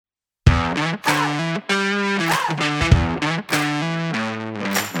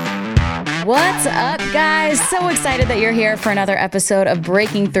What's up, guys? So excited that you're here for another episode of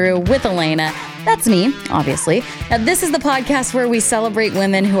Breaking Through with Elena. That's me, obviously. Now, this is the podcast where we celebrate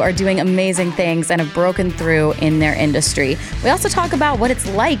women who are doing amazing things and have broken through in their industry. We also talk about what it's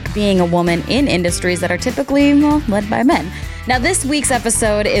like being a woman in industries that are typically, led by men. Now, this week's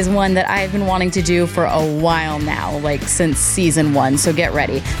episode is one that I've been wanting to do for a while now, like since season 1, so get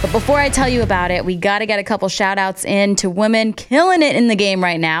ready. But before I tell you about it, we gotta get a couple shout outs in to women killing it in the game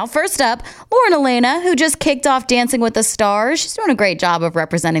right now. First up, Lauren Elena, who just kicked off Dancing with the Stars. She's doing a great job of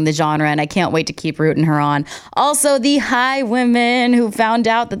representing the genre, and I can't wait to keep rooting her on. Also, the High Women, who found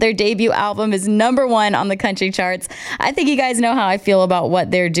out that their debut album is #1 on the country charts. I think you guys know how I feel about what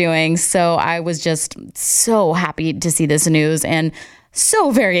they're doing, so I was just so happy to see this news and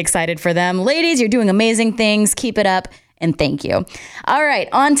so very excited for them. Ladies, you're doing amazing things. Keep it up. And thank you. All right,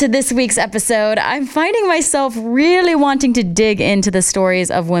 on to this week's episode. I'm finding myself really wanting to dig into the stories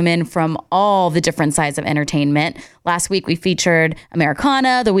of women from all the different sides of entertainment. Last week, we featured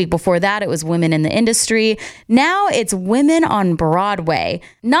Americana. The week before that, it was women in the industry. Now it's women on Broadway.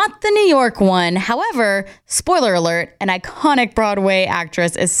 Not the New York one. However, spoiler alert, an iconic Broadway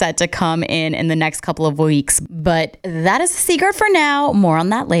actress is set to come in the next couple of weeks. But that is a secret for now. More on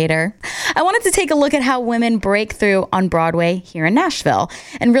that later. I wanted to take a look at how women break through on Broadway here in Nashville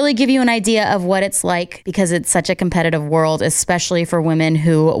and really give you an idea of what it's like, because it's such a competitive world, especially for women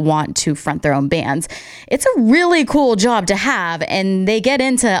who want to front their own bands. It's a really cool job to have, and they get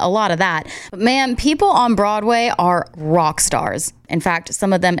into a lot of that. But man, people on Broadway are rock stars. In fact,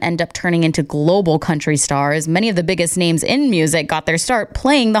 some of them end up turning into global country stars. Many of the biggest names in music got their start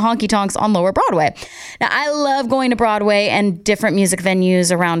playing the honky tonks on Lower Broadway. Now, I love going to Broadway and different music venues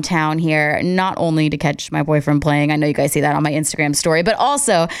around town here, not only to catch my boyfriend playing, I know you guys see that on my Instagram story, but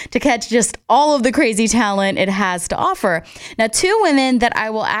also to catch just all of the crazy talent it has to offer. Now, 2 women that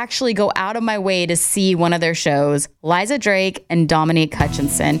I will actually go out of my way to see one of their shows, Liza Drake and Dominique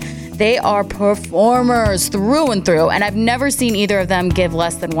Hutchinson. They are performers through and through, and I've never seen either of them give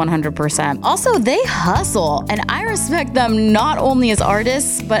less than 100%. Also, they hustle, and I respect them not only as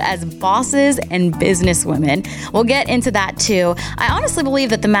artists, but as bosses and businesswomen. We'll get into that too. I honestly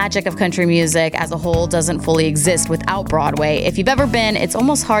believe that the magic of country music as a whole doesn't fully exist without Broadway. If you've ever been, it's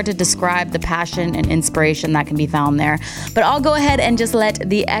almost hard to describe the passion and inspiration that can be found there. But I'll go ahead and just let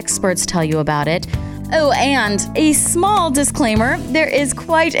the experts tell you about it. Oh, and a small disclaimer, there is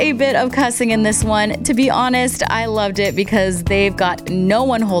quite a bit of cussing in this one. To be honest, I loved it because they've got no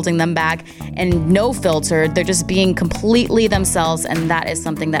one holding them back and no filter. They're just being completely themselves, and that is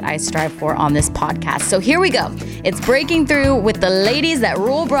something that I strive for on this podcast. So here we go. It's Breaking Through with the ladies that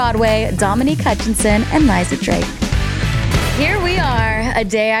rule Broadway, Dominique Hutchinson and Liza Drake. Here we are, a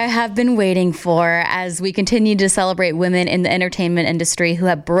day I have been waiting for as we continue to celebrate women in the entertainment industry who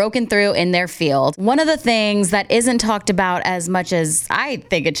have broken through in their field. One of the things that isn't talked about as much as I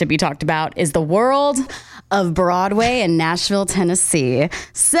think it should be talked about is the world of Broadway in Nashville, Tennessee.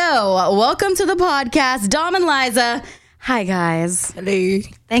 So, welcome to the podcast, Dom and Liza. Hi, guys. Hello.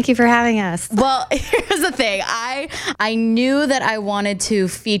 Thank you for having us. Well, here's the thing. I knew that I wanted to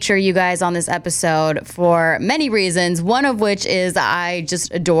feature you guys on this episode for many reasons, one of which is I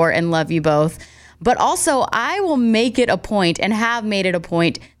just adore and love you both. But also, I will make it a point and have made it a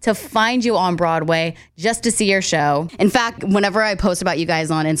point to find you on Broadway just to see your show. In fact, whenever I post about you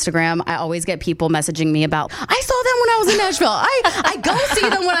guys on Instagram, I always get people messaging me about, I saw them when I was in Nashville. I go see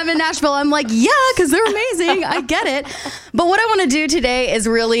them when I'm in Nashville. I'm like, yeah, because they're amazing. I get it. But what I want to do today is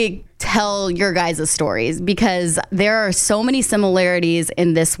really tell your guys' stories, because there are so many similarities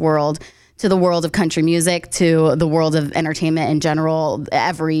in this world to the world of country music, to the world of entertainment in general.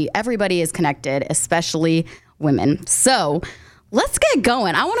 Everybody is connected, especially women. So let's get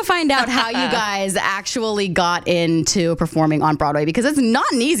going. I want to find out how you guys actually got into performing on Broadway, because it's not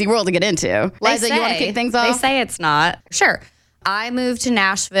an easy world to get into. Liza, you want to kick things off? They say it's not. Sure. I moved to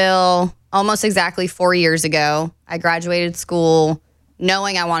Nashville almost exactly 4 years ago. I graduated school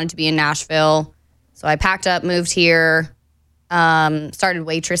knowing I wanted to be in Nashville. So I packed up, moved here. Started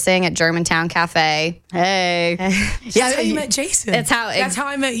waitressing at Germantown Cafe. Hey. That's how you met Jason. That's how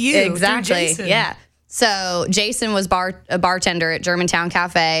I met you. Exactly. Yeah. So Jason was a bartender at Germantown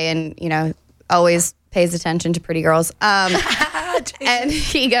Cafe, and, always pays attention to pretty girls. And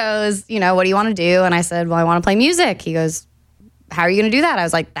he goes, what do you want to do? And I said, well, I want to play music. He goes, how are you going to do that? I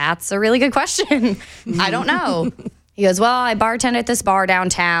was like, that's a really good question. I don't know. He goes, well, I bartend at this bar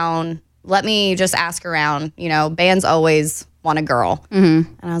downtown. Let me just ask around. Bands always want a girl.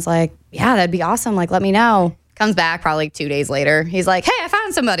 Mm-hmm. And I was like, yeah, that'd be awesome. Like, let me know. Comes back probably 2 days later. He's like, hey, I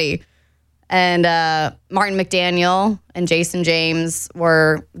found somebody. And Martin McDaniel and Jason James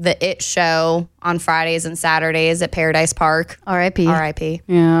were the It Show on Fridays and Saturdays at Paradise Park. R.I.P. R.I.P.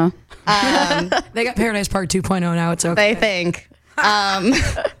 Yeah. They got Paradise Park 2.0 now. It's okay. They think.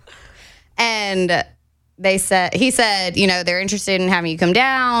 And he said, they're interested in having you come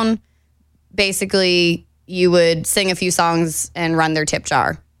down. Basically, you would sing a few songs and run their tip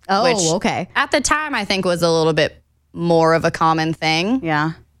jar. Oh, which okay. At the time, I think was a little bit more of a common thing.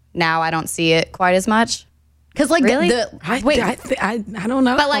 Yeah. Now I don't see it quite as much. Because like I don't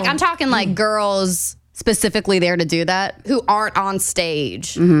know. But like I'm talking like girls specifically there to do that who aren't on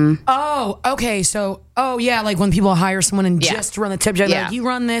stage. Mm-hmm. Oh, okay. So, like when people hire someone and just run the tip jar, like you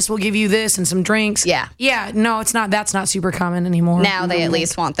run this, we'll give you this and some drinks. Yeah. Yeah. No, it's not. That's not super common anymore. Now they at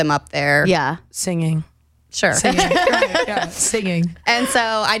least want them up there. Yeah. Singing. Sure. Singing. Right, yeah, singing. And so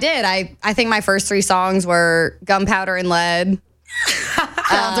I did. I think my first 3 songs were Gunpowder and Lead.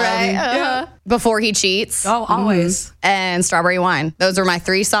 Sounds right. Before He Cheats. Oh, always. And Strawberry Wine. Those were my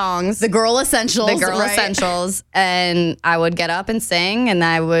 3 songs. The girl essentials. Essentials. And I would get up and sing, and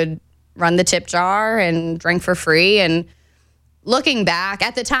I would run the tip jar and drink for free. And looking back,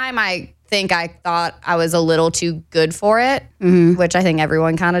 at the time, I think I thought I was a little too good for it, which I think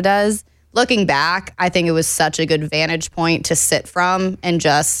everyone kind of does. Looking back, I think it was such a good vantage point to sit from and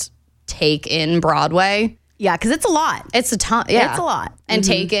just take in Broadway. Yeah, because it's a lot. It's a ton. Yeah. It's a lot. And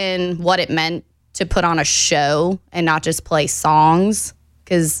take in what it meant to put on a show and not just play songs.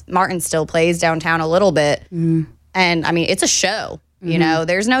 Because Martin still plays downtown a little bit. And I mean, it's a show. You know,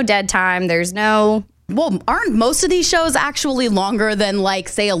 there's no dead time. There's no... Well, aren't most of these shows actually longer than, like,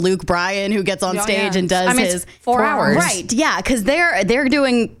 say, a Luke Bryan who gets on stage and does his... It's 4 hours. Right, yeah, because they're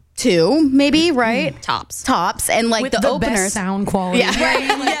doing 2, maybe, right? Tops. And, like, With the the openers... best sound quality. Yeah. Right?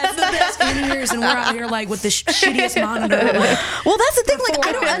 Like, yes, the best in-ears, and we're out here, like, with the shittiest monitor. Well, that's the thing. Like,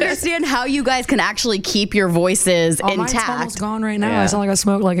 I don't understand how you guys can actually keep your voices Mine's intact. almost gone right now. I sound like I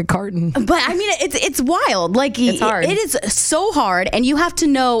smoked, like, a carton. But, I mean, it's wild. Like, it's hard. It is so hard, and you have to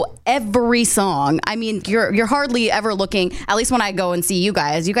know every song. I mean, you're hardly ever looking, at least when I go and see you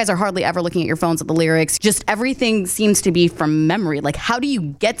guys are hardly ever looking at your phones at the lyrics. Just everything seems to be from memory. Like, how do you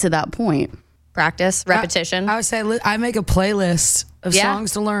get to that point? Practice, repetition. I would say I make a playlist of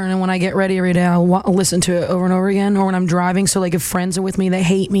songs to learn, and when I get ready every day, I'll listen to it over and over again. Or when I'm driving, so like if friends are with me, they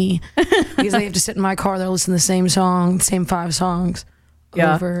hate me because they have to sit in my car. They'll listen to the same song, same 5 songs,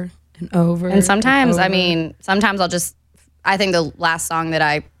 over and over. And sometimes, and over. I mean, sometimes I think the last song that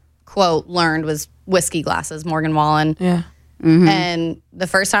I quote learned was Whiskey Glasses, Morgan Wallen. Yeah. And the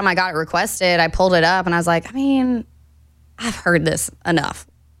first time I got it requested, I pulled it up and I was like, I mean, I've heard this enough.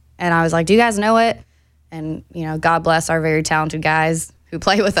 And I was like, do you guys know it? And, God bless our very talented guys who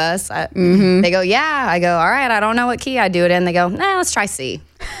play with us. They go, yeah. I go, all right, I don't know what key I do it in. They go, nah, let's try C.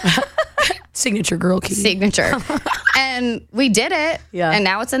 Signature girl key. Signature. And we did it. Yeah. And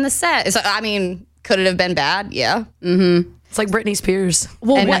now it's in the set. So, I mean, could it have been bad? Yeah. It's like Britney Spears.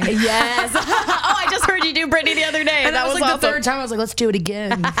 Well, yes. I just heard you do Britney the other day. And that was like awesome. the 3rd time. I was like, let's do it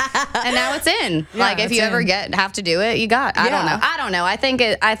again. And now it's in. Like if it's you ever in. have to do it, you got. I don't know. I think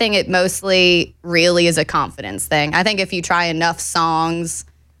it mostly really is a confidence thing. I think if you try enough songs,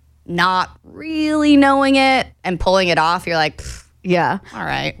 not really knowing it and pulling it off, you're like, yeah. All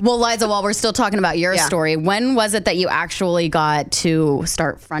right. Well, Liza, while we're still talking about your story, when was it that you actually got to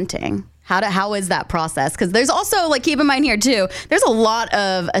start fronting? How is that process? Because there's also, like, keep in mind here, too, there's a lot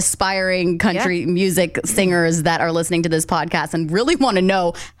of aspiring country music singers that are listening to this podcast and really want to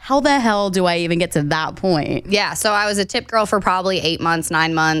know, how the hell do I even get to that point? Yeah, so I was a tip girl for probably 8 months,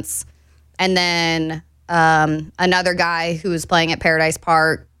 9 months. And then another guy who was playing at Paradise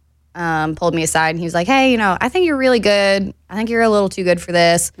Park pulled me aside and he was like, hey, I think you're really good. I think you're a little too good for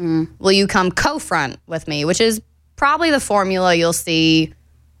this. Will you come co-front with me? Which is probably the formula you'll see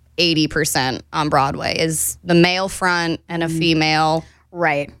 80% on Broadway is the male front and a female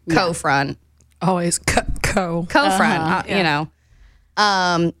co-front. Always co-front,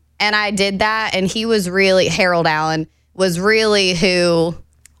 and I did that, and he was really, Harold Allen was really who.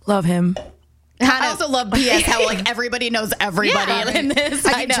 Love him. I also love PS how like everybody knows everybody in this.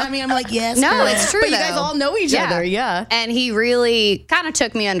 I know. I'm like, yes. No, girl. it's true. But though. you guys all know each other, yeah. And he really kind of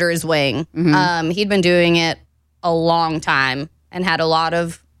took me under his wing. He'd been doing it a long time and had a lot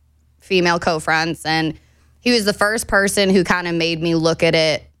of female co-fronts, and he was the first person who kind of made me look at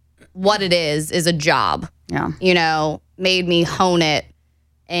it. What it is a job. Yeah. Made me hone it.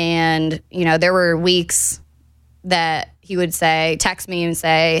 And, there were weeks that he would text me and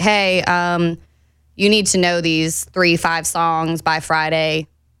say, hey, you need to know these 3-5 songs by Friday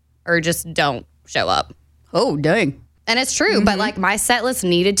or just don't show up. Oh, dang. And it's true, but like my set list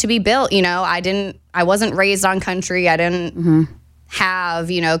needed to be built. You know, I wasn't raised on country. I didn't have,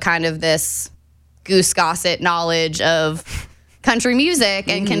 you know, kind of this goose gossip knowledge of country music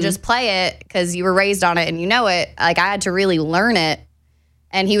and can just play it because you were raised on it and you know it. Like I had to really learn it.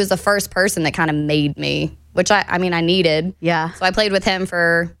 And he was the first person that kind of made me, which I mean, I needed. Yeah. So I played with him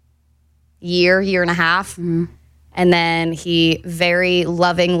for a year and a half. And then he very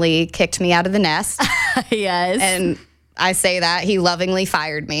lovingly kicked me out of the nest. Yes. And I say that he lovingly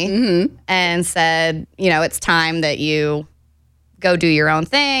fired me and said, you know, it's time that you go do your own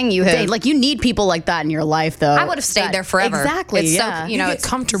thing. You need people like that in your life, though. I would have stayed there forever. Exactly. It's yeah. so, you know, get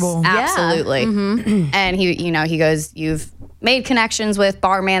comfortable. Absolutely. And he goes, you've made connections with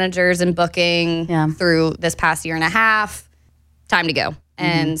bar managers and booking through this past year and a half. Time to go.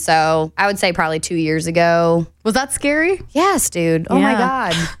 And so I would say probably 2 years ago. Was that scary? Yes, dude. Oh my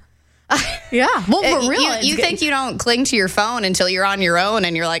God. Yeah. Well, for real. You think you don't cling to your phone until you're on your own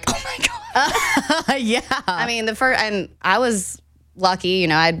and you're like, oh my God. Yeah. I mean, and I was lucky, you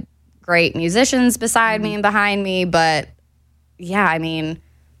know, I had great musicians beside me and behind me, but yeah, I mean,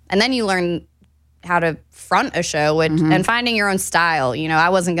 and then you learn how to front a show and finding your own style. You know, I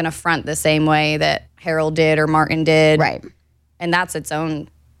wasn't going to front the same way that Harold did or Martin did. Right. And that's its own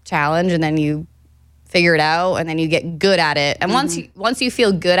challenge. And then you figure it out and then you get good at it. And once you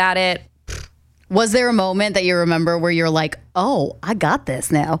feel good at it. Was there a moment that you remember where you're like, oh, I got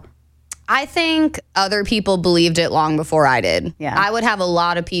this now? I think other people believed it long before I did. Yeah. I would have a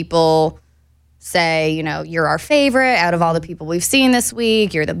lot of people say, you know, you're our favorite out of all the people we've seen this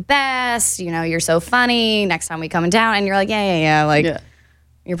week. You're the best. You know, you're so funny. Next time we come down. And you're like, yeah. Like,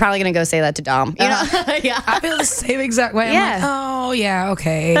 you're probably going to go say that to Dom. You know? Yeah. I feel the same exact way. Yeah. I'm like, oh, yeah,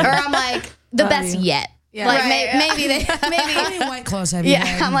 okay. Or I'm like, the best yet. Yeah. Like, Right. maybe How many White Claws have you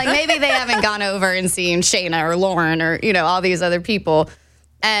had? I'm like, maybe they haven't gone over and seen Shayna or Lauren or, you know, all these other people.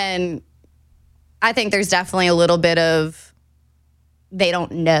 And I think there's definitely a little bit of they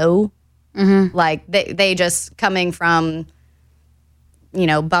don't know. Like they just coming from, you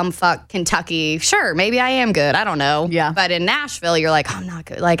know, bumfuck Kentucky. Sure, maybe I am good. I don't know. Yeah. But in Nashville, you're like, I'm not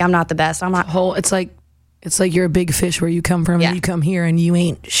good. Like, I'm not the best. I'm not. It's like you're a big fish where you come from and you come here and you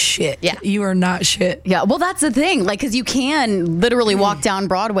ain't shit. Yeah. You are not shit. Yeah, well, that's the thing. Like, because you can literally walk down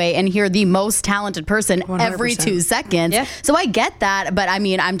Broadway and hear the most talented person 100%. Every 2 seconds. Yeah. So I get that, but I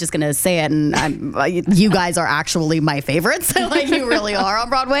mean, I'm just going to say it, and you guys are actually my favorites. Like, you really are on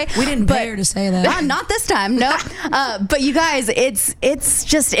Broadway. We didn't pay her to say that. Not this time, no. But you guys,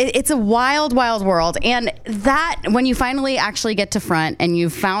 it's a wild, wild world. And that, when you finally actually get to front and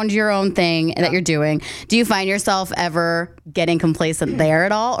you've found your own thing that you're doing, do you find yourself ever getting complacent there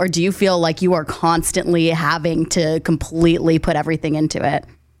at all? Or do you feel like you are constantly having to completely put everything into it?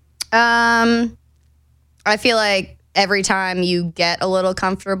 I feel like every time you get a little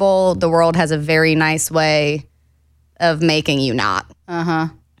comfortable, the world has a very nice way of making you not. I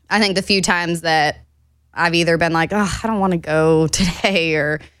think the few times that I've either been like, oh, I don't want to go today,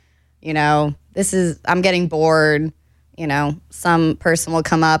 or, you know, I'm getting bored, you know, some person will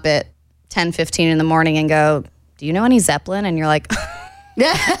come up at 10:15 in the morning and go, do you know any Zeppelin? And you're like,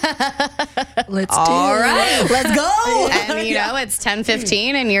 Let's all right, let's go. And you know, it's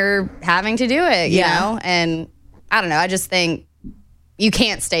 10:15 and you're having to do it, you know? And I don't know, I just think you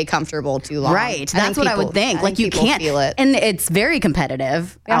can't stay comfortable too long. Right. That's what I would think. Like, you can't feel it. And it's very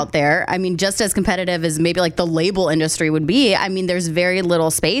competitive out there. I mean, just as competitive as maybe like the label industry would be. I mean, there's very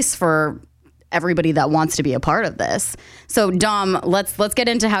little space for everybody that wants to be a part of this. So Dom, let's get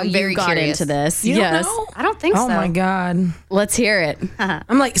into how you got into this. You don't know? I don't think so. Oh my God. Let's hear it.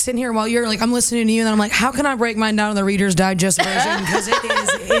 I'm like sitting here while you're like, I'm listening to you, and then I'm like, how can I break mine down in the Reader's Digest version? Because it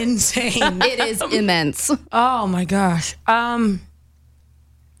is insane. It is immense. Oh my gosh.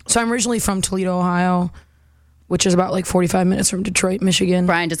 So I'm originally from Toledo, Ohio, which is about like 45 minutes from Detroit, Michigan.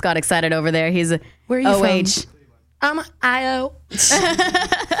 Brian just got excited over there. He's Where are you OH. from? I'm IO.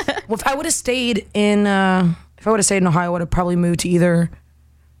 Well, if I would have stayed in Ohio, I would have probably moved to either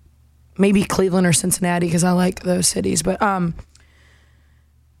maybe Cleveland or Cincinnati, because I like those cities. But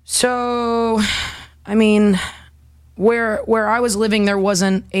so I mean, where I was living, there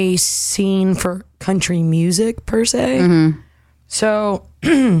wasn't a scene for country music per se. So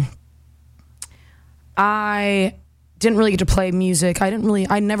I didn't really get to play music.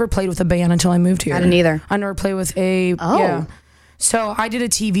 I never played with a band until I moved here. I didn't either. I never played with yeah. So I did a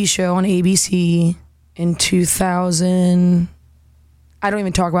TV show on ABC in 2000. I don't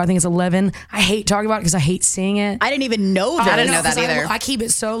even talk about it. I think it's 11. I hate talking about it because I hate seeing it. I didn't even know that. I didn't know that either. I keep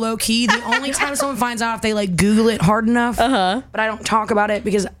it so low key. The only time someone finds out if they like Google it hard enough. But I don't talk about it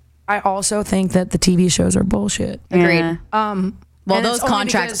because I also think that the TV shows are bullshit. Agreed. Well, those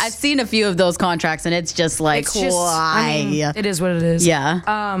contracts, I've seen a few of those contracts, and it's just like, why? I mean, it is what it is.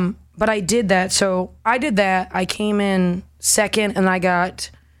 Yeah. But I did that. So I did that. I came in second, and I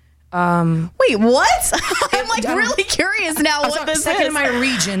got... Wait, what? I'm like really curious now what this second is. in my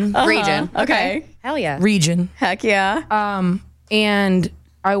region. Region. Okay. Hell yeah. Region. Heck yeah. And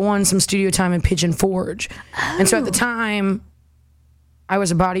I won some studio time in Pigeon Forge. And so at the time, I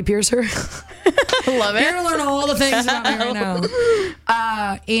was a body piercer. Love it. You're going to learn all the things about me right now.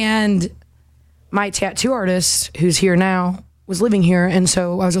 And my tattoo artist, who's here now, was living here. And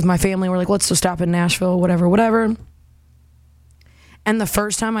so I was with my family. We're like, let's just stop in Nashville, whatever. And the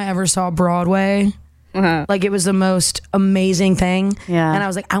first time I ever saw Broadway, like it was the most amazing thing. Yeah. And I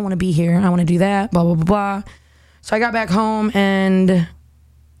was like, I want to be here. I want to do that, blah, blah, blah, blah. So I got back home and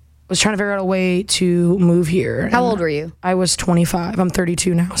was trying to figure out a way to move here. How old were you? I was 25. I'm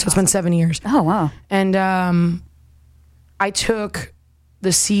 32 now. So it's been 7 years. Oh, wow. And I took the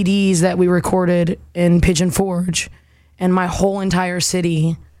CDs that we recorded in Pigeon Forge and my whole entire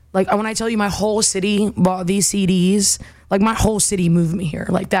city. Like when I tell you my whole city bought these CDs, like my whole city moved me here.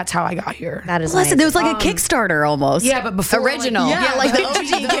 Like that's how I got here. That is Listen, there was like a Kickstarter almost. Yeah, but before original. Like the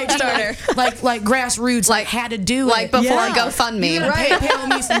OG Kickstarter. like grassroots, like had to do like it. before Yeah. GoFundMe. You gotta PayPal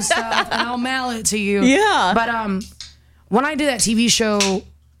me some stuff and I'll mail it to you. Yeah. But when I did that TV show,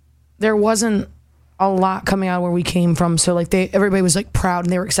 there wasn't a lot coming out of where we came from. So like everybody was like proud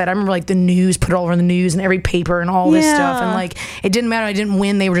and they were excited. I remember like the news put it all over the news and every paper and all this stuff. And like it didn't matter. I didn't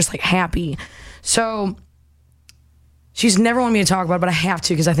win. They were just like happy. So she's never wanted me to talk about it, but I have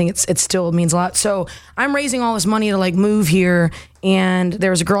to because I think it still means a lot. So I'm raising all this money to like move here. And there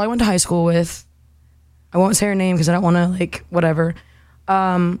was a girl I went to high school with. I won't say her name because I don't want to like whatever.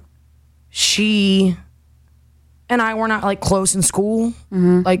 She and I were not like close in school.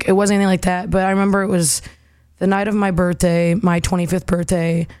 Like it wasn't anything like that. But I remember it was the night of my birthday, my 25th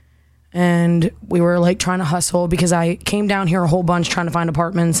birthday. And we were like trying to hustle because I came down here a whole bunch trying to find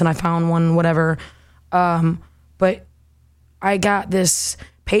apartments and I found one, whatever. But I got this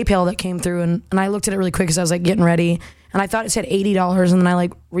PayPal that came through and I looked at it really quick because I was like getting ready and I thought it said $80 and then I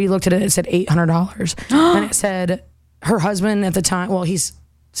like re-looked at it, it said $800. And it said her husband at the time, well, he's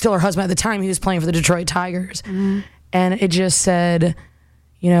still her husband at the time, he was playing for the Detroit Tigers. And it just said,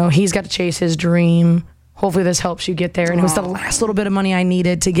 you know, he's got to chase his dream. Hopefully this helps you get there. And it was the last little bit of money I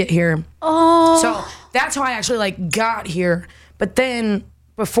needed to get here. So that's how I actually like got here. But then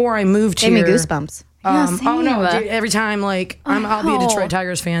before I moved Gave here. me goosebumps. Oh no, dude, every time like I'll be a Detroit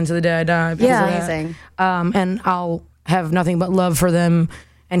Tigers fan to the day I die. Yeah, amazing. And I'll have nothing but love for them.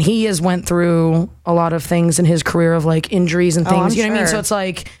 And he has went through a lot of things in his career of like injuries and things. You know what I mean? So it's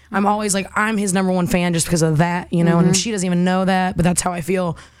like I'm always like I'm his number one fan just because of that, you know. And she doesn't even know that, but that's how I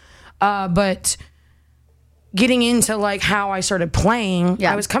feel. But getting into like how I started playing,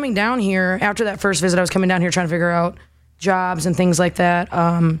 I was coming down here after that first visit. I was coming down here trying to figure out jobs and things like that.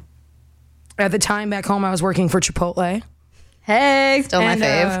 At the time back home, I was working for Chipotle. Hey, still my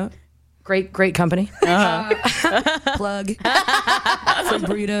fave. Great company. Plug for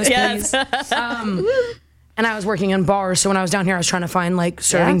burritos, please. And I was working in bars. So when I was down here, I was trying to find like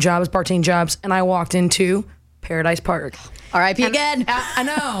serving jobs, bartending jobs, and I walked into Paradise Park. R.I.P. again. I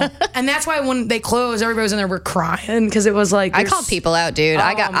know, and that's why when they closed, everybody was in there were crying because it was like I called people out, dude.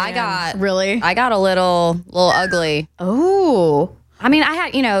 I got a little ugly. Oh, I mean, I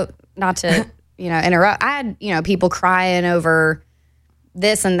had not to interrupt. I had people crying over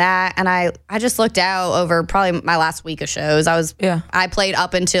this and that, and I just looked out over probably my last week of shows. I played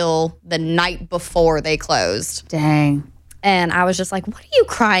up until the night before they closed. Dang. And I was just like, what are you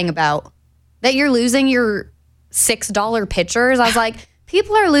crying about? That you're losing your $6 pitchers? I was like,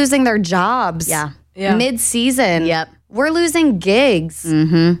 people are losing their jobs. Yeah. Mid-season. Yep. We're losing gigs.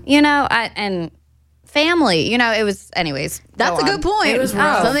 And family. It was. Anyways, that's a good point. It was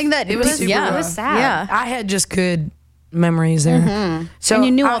rough. Something that it was super rough. It was sad. Yeah. I had just good memories there. So and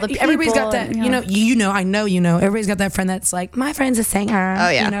you knew all the people. Everybody's got that. I know. Everybody's got that friend that's like, my friend's a singer. Oh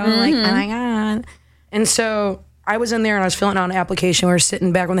yeah. Like, oh my god. And so I was in there and I was filling out an application. We were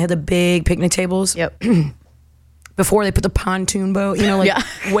sitting back when they had the big picnic tables. Yep. Before they put the pontoon boat,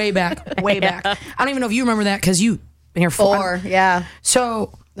 way back. I don't even know if you remember that because you been here for. Yeah.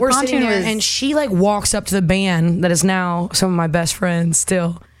 So we're sitting there and she like walks up to the band that is now some of my best friends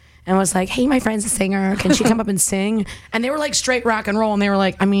still and was like, hey, my friend's a singer. Can she come up and sing? And they were like straight rock and roll. And they were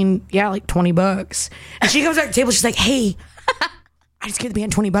like, I mean, yeah, like $20. And she comes back to the table. She's like, hey, I just gave the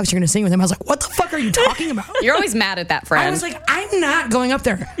band $20. You're going to sing with him. I was like, what the fuck are you talking about? You're always mad at that friend. I was like, I'm not going up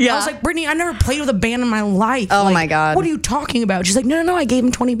there. Yeah. I was like, Brittany, I never played with a band in my life. Oh like, my God. What are you talking about? She's like, no, I gave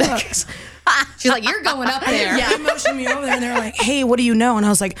him $20. She's like, you're going up there. Yeah, they motioned me over there and they're like, hey, what do you know? And I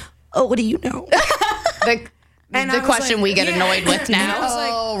was like, oh, what do you know? The question like, we get annoyed with now. I was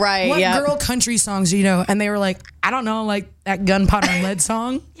like, oh, right. What yeah. girl country songs do you know? And they were like, I don't know, like that Gunpowder and Lead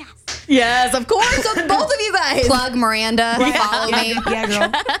song. Yes, of course. Both of you guys. Plug Miranda. Follow me. Yeah,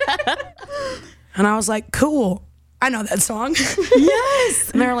 girl. And I was like, cool. I know that song.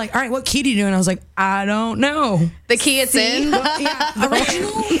 Yes. And they were like, all right, what key do you do? And I was like, I don't know. The key it's in? Yeah,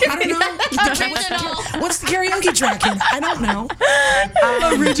 original? I don't know. What's the karaoke track in? I don't know.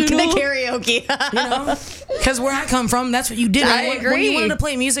 Original. The karaoke. You know? Because where I come from, that's what you did. I agree. When you wanted to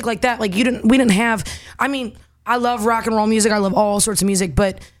play music like that, like we didn't have, I mean, I love rock and roll music. I love all sorts of music,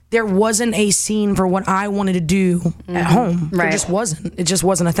 but there wasn't a scene for what I wanted to do at home. Right. There just wasn't. It just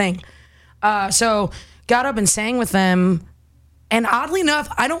wasn't a thing. So got up and sang with them. And oddly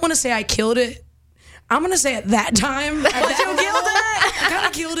enough, I don't want to say I killed it. I'm going to say at that time, I kind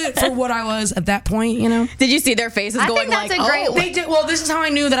of killed it for what I was at that point, you know? Did you see their faces going think that's like, a great oh. They did. Well, this is how I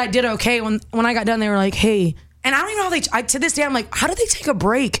knew that I did okay. When I got done, they were like, hey. And I don't even know how to this day, I'm like, how do they take a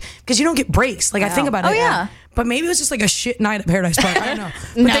break? Because you don't get breaks. Like, I think about it. Oh, yeah. But maybe it was just like a shit night at Paradise Park. I don't know.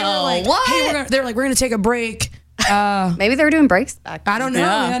 But No, they were like, what? hey, we're going to take a break. Maybe they were doing breaks back then. I don't know,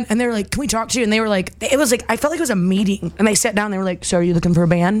 man. And they were like, can we talk to you? And they were like, it was like, I felt like it was a meeting. And they sat down, they were like, so are you looking for a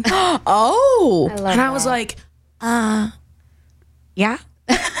band? Oh. I was like, yeah.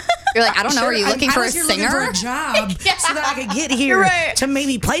 You're like, I don't know. Are you looking for a looking singer? for a job so that I could get here to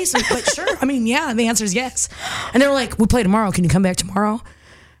maybe play some. But sure, I mean, yeah, the answer is yes. And they were like, we play tomorrow. Can you come back tomorrow?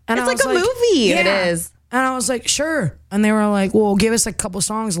 And It's I was like a movie. Yeah. It is. And I was like, sure. And they were like, well, give us a couple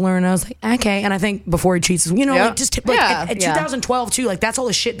songs to learn. And I was like, okay. And I think Before He Cheats, you know, Yep. like just like Yeah. at 2012 too, like that's all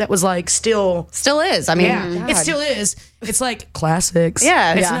the shit that was like still is. I mean, yeah, it still is. It's like classics.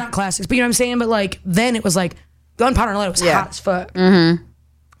 Yeah, It's yeah. not classics, but you know what I'm saying? But like then it was like Gunpowder and Lead was hot as fuck.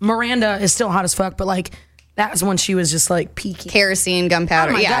 Miranda is still hot as fuck, but like that was when she was just like peaking. Kerosene,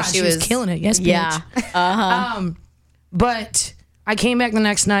 gunpowder. Oh my yeah, gosh, she was killing it. Yes, bitch. Yeah. But I came back the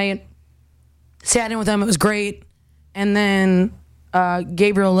next night, sat in with them. It was great. And then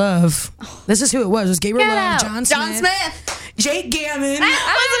Gabriel Love. This is who it was. It was Gabriel Love, John Smith, Jake Gammon,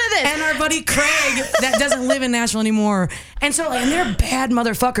 and our buddy Craig that doesn't live in Nashville anymore. And so, like, and they're bad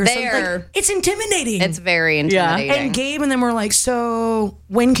motherfuckers. So, like, it's intimidating. It's very intimidating. And Gabe and them were like, so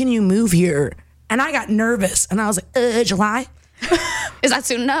when can you move here? And I got nervous. And I was like, July? Is that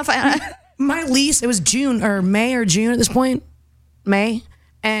soon enough? My lease, it was June or May or June at this point. May.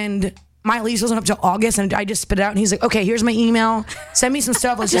 And my lease wasn't up till August. And I just spit it out. And he's like, okay, here's my email. Send me some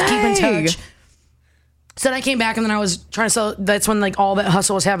stuff. Let's just keep in touch. So then I came back and then I was trying to sell. That's when like all that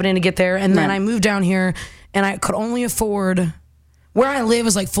hustle was happening to get there. And then I moved down here and I could only afford, where I live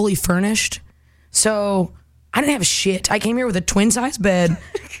is like fully furnished. So I didn't have shit. I came here with a twin size bed,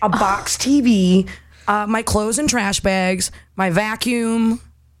 a box TV, my clothes and trash bags, my vacuum,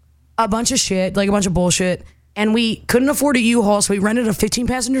 a bunch of shit, like a bunch of bullshit. And we couldn't afford a U-Haul, so we rented a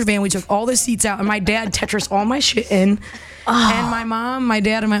 15-passenger van. We took all the seats out, and my dad Tetris all my shit in. And my mom, my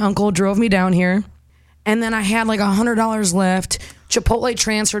dad, and my uncle drove me down here. And then I had like $100 left. Chipotle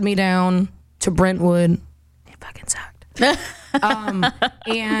transferred me down to Brentwood. It fucking sucked.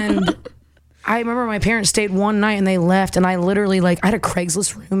 And I remember my parents stayed one night and they left, and I literally I had a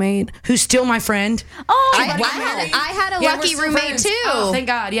Craigslist roommate who's still my friend. Oh, wow. I had a lucky roommate too. Oh, thank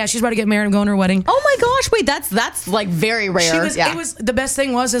God. Yeah, she's about to get married and going to her wedding. Oh my gosh, wait, that's like very rare. It was the best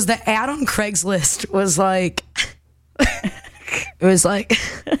thing was the ad on Craigslist was like it was like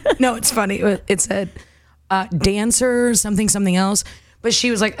no, it's funny. It said dancer something else, but she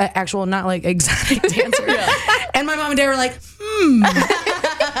was like an actual, not like exotic dancer. And my mom and dad were like,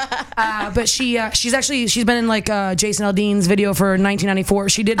 but she's been in like Jason Aldean's video for 1994.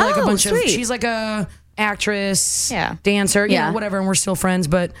 She did like a bunch of. She's like a actress, dancer, you know, whatever. And we're still friends.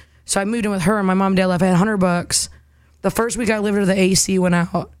 But so I moved in with her, and my mom and dad left. I had $100. The first week I lived there, the AC went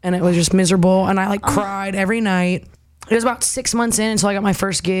out, and it was just miserable. And I like cried every night. It was about 6 months in until I got my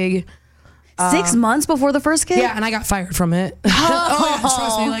first gig. 6 months before the first gig? Yeah, and I got fired from it. Oh, yeah,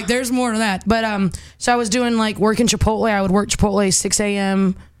 trust me, like there's more to that. But so I was doing like working Chipotle. I would work Chipotle 6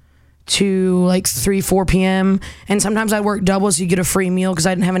 a.m. to like 4 p.m. And sometimes I'd work double so you get a free meal because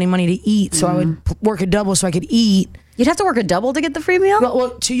I didn't have any money to eat. So I would work a double so I could eat. You'd have to work a double to get the free meal?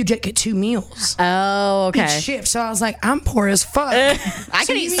 Well, till you get 2 meals. Oh, okay. Each shift. So I was like, I'm poor as fuck. I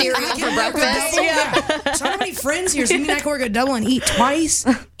could eat cereal for breakfast. Yeah. So I don't have any friends here. So you mean I can work a double and eat twice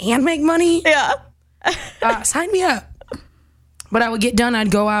and make money? Yeah. Sign me up. But I would get done,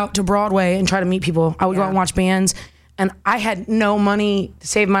 I'd go out to Broadway and try to meet people. I would go out and watch bands. And I had no money to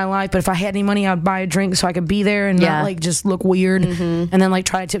save my life, but if I had any money, I'd buy a drink so I could be there and not like just look weird. And then like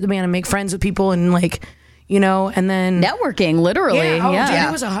try to tip the band and make friends with people and like, you know, and then networking, literally. Dude,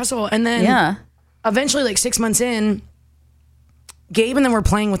 it was a hustle. And then eventually, like 6 months in, Gabe and then we're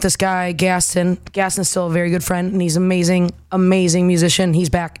playing with this guy, Gaston. Gaston's still a very good friend, and he's amazing, amazing musician. He's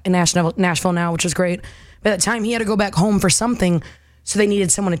back in Nashville now, which is great. But at the time, he had to go back home for something, so they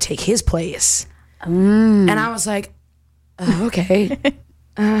needed someone to take his place. And I was like, okay,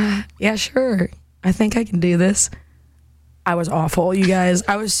 yeah, sure. I think I can do this. I was awful, you guys.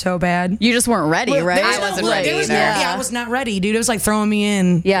 I was so bad. You just weren't ready, right? I wasn't ready. I was not ready, dude. It was like throwing me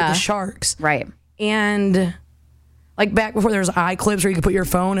in with the sharks. Right. And like back before there was iClips where you could put your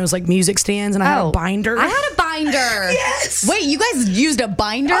phone, it was like music stands, and I had a binder. I had a binder. Yes. Wait, you guys used a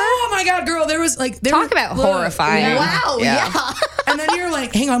binder? Oh my God, girl. There was like... Talk about horrifying. Yeah. Wow, yeah. And then you're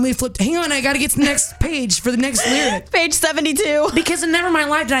like, hang on, I got to get to the next page for the next lyric. Page 72. Because in never in my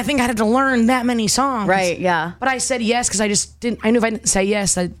life did I think I had to learn that many songs. Right, yeah. But I said yes because I just didn't... I knew if I didn't say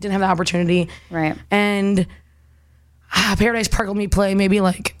yes, I didn't have the opportunity. Right. And Paradise Park let me play maybe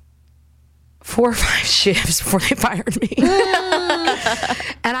like 4 or 5 shifts before they fired me.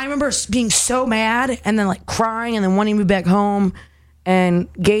 And I remember being so mad and then like crying and then wanting to move back home.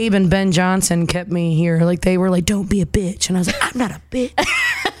 And Gabe and Ben Johnson kept me here. Like they were like, don't be a bitch. And I was like, I'm not a bitch.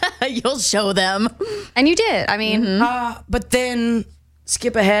 You'll show them. And you did. I mean, but then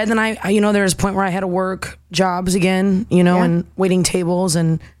skip ahead. Then I you know, there was a point where I had to work jobs again, you know, and waiting tables.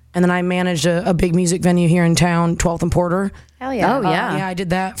 And then I managed a big music venue here in town, 12th and Porter. hell yeah. Oh, yeah. Yeah, I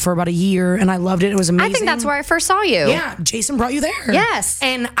did that for about a year and I loved it. It was amazing. I think that's where I first saw you. Yeah, Jason brought you there. Yes.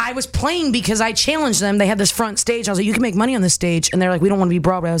 And I was playing because I challenged them. They had this front stage. I was like, you can make money on this stage. And they're like, we don't want to be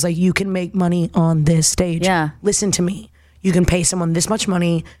Broadway. I was like, you can make money on this stage. Yeah. Listen to me. You can pay someone this much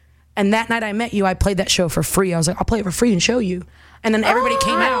money. And that night I met you, I played that show for free. I was like, I'll play it for free and show you. And then everybody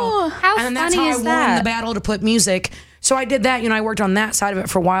came out. How and then that's funny how I is won that? the battle to put music. So I did that. You know, I worked on that side of it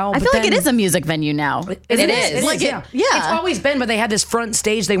for a while. I feel like it is a music venue now. It is. Like yeah. it, yeah. It's always been, but they had this front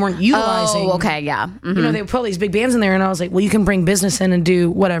stage they weren't utilizing. Oh, okay, yeah. Mm-hmm. You know, they would put all these big bands in there, and I was like, well, you can bring business in and do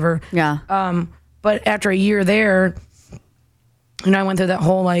whatever. Yeah. But after a year there, you know, I went through that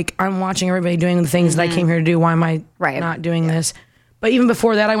whole, like, I'm watching everybody doing the things that I came here to do. Why am I not doing this? But even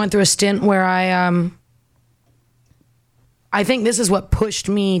before that, I went through a stint where I think this is what pushed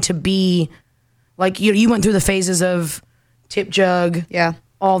me to be, like, you went through the phases of tip jug,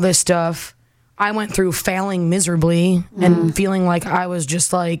 all this stuff. I went through failing miserably and feeling like I was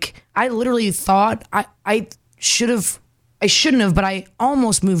just like, I literally thought I shouldn't have, but I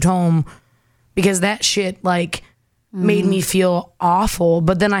almost moved home because that shit, like, made me feel awful.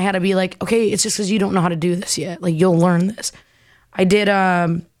 But then I had to be like, okay, it's just because you don't know how to do this yet. Like, you'll learn this. I did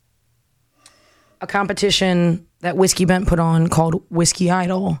a competition that Whiskey Bent put on called Whiskey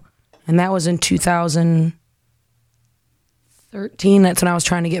Idol. And that was in 2013. That's when I was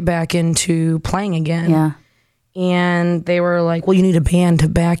trying to get back into playing again. Yeah. And they were like, well, you need a band to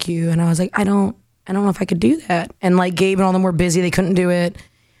back you. And I was like, I don't know if I could do that. And like Gabe and all them were busy. They couldn't do it.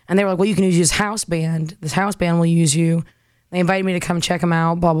 And they were like, well, you can use this house band. This house band will use you. They invited me to come check them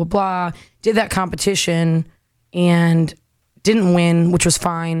out, blah, blah, blah. Did that competition and didn't win, which was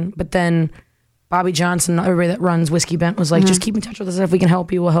fine. But then Bobby Johnson, everybody that runs Whiskey Bent, was like, just keep in touch with us. If we can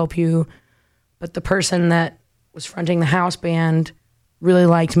help you, we'll help you. But the person that was fronting the house band really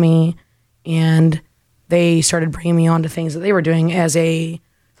liked me, and they started bringing me on to things that they were doing as a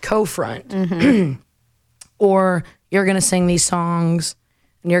co-front. Or you're going to sing these songs,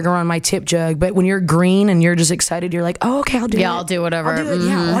 and you're going to run my tip jug. But when you're green and you're just excited, you're like, oh, okay, I'll do it. Yeah, I'll do whatever. I'll do it.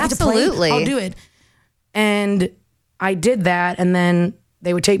 Yeah, I'll have to play. Absolutely. I'll do it. And I did that, and then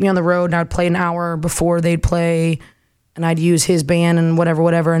they would take me on the road and I would play an hour before they'd play and I'd use his band and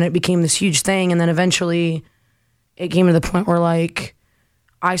whatever. And it became this huge thing. And then eventually it came to the point where like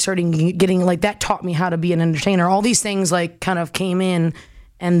I started getting like, that taught me how to be an entertainer. All these things like kind of came in.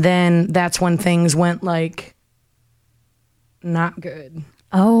 And then that's when things went like not good.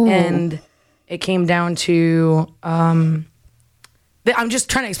 Oh. And it came down to, I'm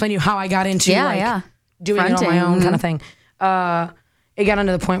just trying to explain to you how I got into doing Fronting. it on my own kind of thing. It got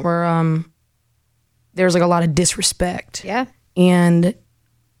into the point where there was like a lot of disrespect. Yeah. And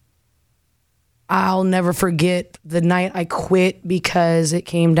I'll never forget the night I quit because it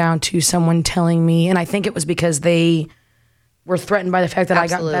came down to someone telling me, and I think it was because they were threatened by the fact that I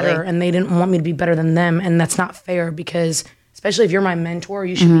got better and they didn't want me to be better than them. And that's not fair because especially if you're my mentor,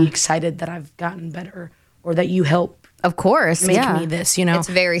 you should be excited that I've gotten better or that you help Of course, make me this, you know. It's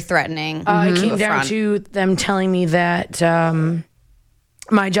very threatening. It came down to them telling me that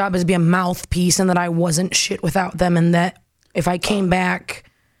my job is to be a mouthpiece and that I wasn't shit without them, and that if I came back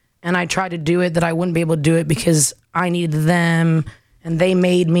and I tried to do it, that I wouldn't be able to do it because I needed them and they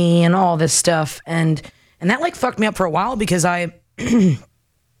made me and all this stuff. And that like fucked me up for a while because I...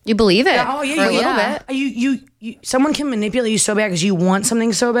 You believe it? Oh yeah, for a little bit. You someone can manipulate you so bad because you want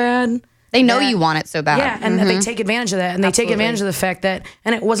something so bad. They know you want it so bad. Yeah, and they take advantage of that, and they take advantage of the fact that,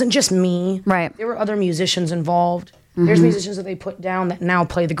 and it wasn't just me. Right. There were other musicians involved. There's musicians that they put down that now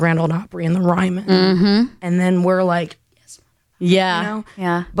play the Grand Ole Opry and the Ryman, and then we're like, yes, yeah, you know?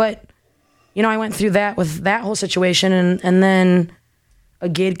 yeah. But you know, I went through that with that whole situation, and then a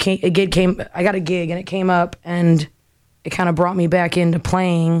gig came. I got a gig, and it came up, and it kind of brought me back into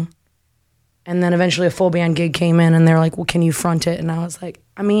playing. And then eventually a full band gig came in, and they're like, well, can you front it? And I was like,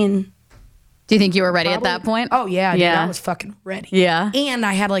 I mean... Do you think you were ready at that point? Oh, yeah. Dude, I was fucking ready. Yeah. And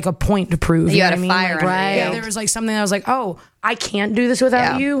I had like a point to prove. You had know a what I fire mean? under you. Yeah, there was like something that I was like, oh, I can't do this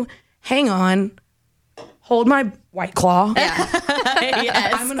without you. Hang on. Hold my White Claw. Yeah.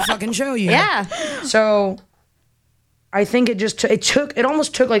 Yes. I'm going to fucking show you. Yeah. So... I think it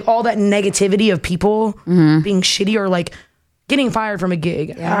almost took like all that negativity of people being shitty or like getting fired from a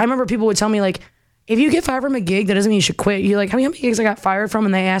gig. Yeah. I remember people would tell me like, if you get fired from a gig, that doesn't mean you should quit. You're like, how many gigs I got fired from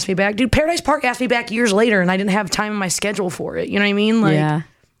and they asked me back? Dude, Paradise Park asked me back years later and I didn't have time in my schedule for it. You know what I mean? Like, yeah.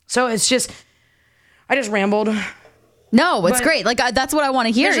 So it's just, I just rambled. No, it's great. Like that's what I want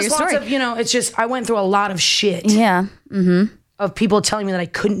to hear. There's just your story. lots of, you know, it's just, I went through a lot of shit. Yeah. Of people telling me that I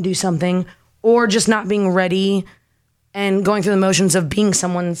couldn't do something or just not being ready. And going through the motions of being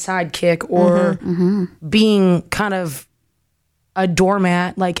someone's sidekick or being kind of a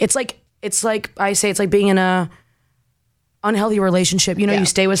doormat. Like it's like I say, it's like being in a unhealthy relationship. You know, you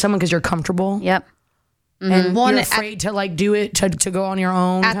stay with someone because you're comfortable. Yep. And you're afraid to like do it, to go on your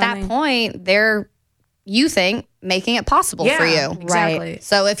own. At that point, they're, you think, making it possible for you. Exactly. Right.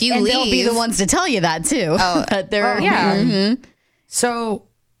 So if you And leave. they'll be the ones to tell you that too. Oh, yeah. So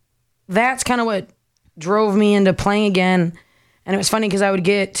that's kind of what drove me into playing again. And it was funny because I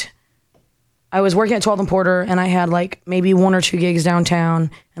was working at 12th and Porter and I had like maybe 1 or 2 gigs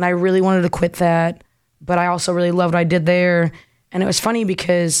downtown and I really wanted to quit that, but I also really loved what I did there. And it was funny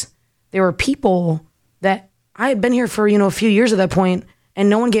because there were people that I had been here for, you know, a few years at that point and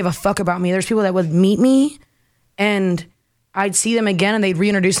no one gave a fuck about me. There's people that would meet me and I'd see them again and they'd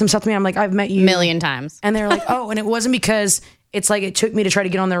reintroduce themselves to me. I'm like, I've met you a million times. And they're like, oh, and it wasn't because it's like it took me to try to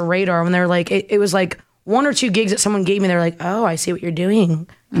get on their radar. When they're like, it was like 1 or 2 gigs that someone gave me. They're like, oh, I see what you're doing.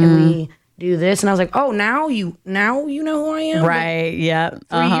 Can we do this? And I was like, oh, now you know who I am. Right. Yeah.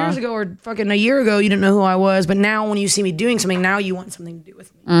 3 years ago or fucking a year ago, you didn't know who I was. But now when you see me doing something, now you want something to do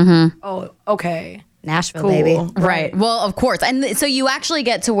with me. Oh, okay. Nashville, Cool. baby. Right. Well, of course. And so you actually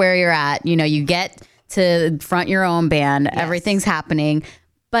get to where you're at. You know, you get to front your own band. Yes. Everything's happening.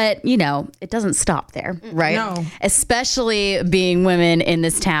 But, you know, it doesn't stop there, right? No. Especially being women in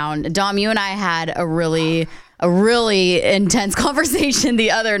this town. Dom, you and I had a really intense conversation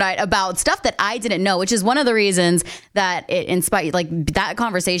the other night about stuff that I didn't know, which is one of the reasons that it inspired, like that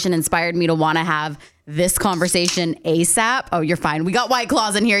conversation inspired me to want to have this conversation ASAP. Oh, you're fine. We got White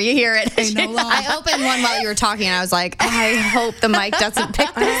Claws in here. You hear it. I opened one while you were talking and I was like, I hope the mic doesn't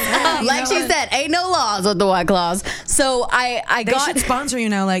pick this up. Like she said, ain't no laws with the White Claws. So I They got should sponsor you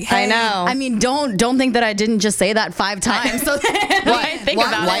now. Like, hey, I know. I mean, don't think that I didn't just say that 5 times. So think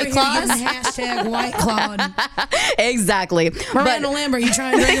about White it. Claws? Hashtag White Clawed. Exactly. Miranda Lambert, you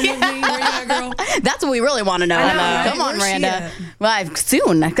trying to drink them with me? Where you at, girl? That's what we really want to know. I know, right? Come on, Where's she Miranda. at? Well,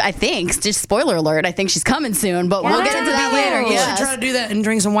 soon, I think. Just spoiler alert. I think she's coming soon, but we'll get into that later. You Yes. should try to do that and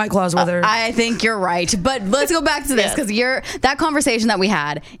drink some White Claws with her. I think you're right. But let's go back to this because that conversation that we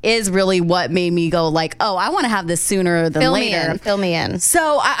had is really what made me go like, oh, I want to have this sooner than later. Fill me in.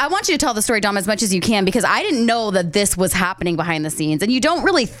 So I want you to tell the story, Dom, as much as you can, because I didn't know that this was happening behind the scenes. And you don't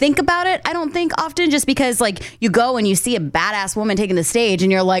really think about it, I don't think, often, just because like you go and you see a badass woman taking the stage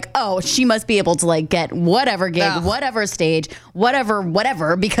and you're like, oh, she must be able to like get whatever gig, whatever stage,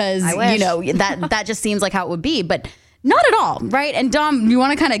 whatever, because, you know, that just seems like how it would be. But not at all, right? And Dom, you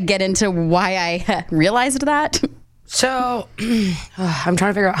want to kind of get into why I realized that? So I'm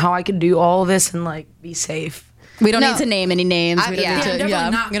trying to figure out how I could do all this and like be safe. We don't need to name any names. We don't yeah. need to, I'm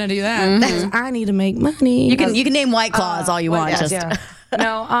definitely not gonna do that. Because I need to make money. You can name White Claws all you want. Yes, Just yeah.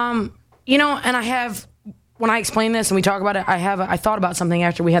 No, you know, and I have, when I explain this and we talk about it, I thought about something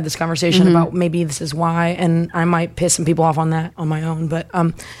after we had this conversation about maybe this is why, and I might piss some people off on that on my own, but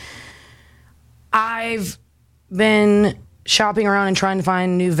I've been shopping around and trying to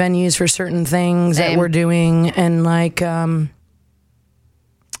find new venues for certain things that we're doing. And like, I've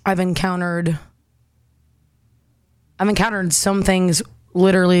encountered some things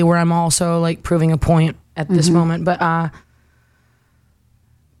literally where I'm also like proving a point at this moment. But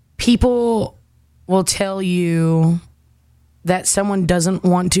people will tell you that someone doesn't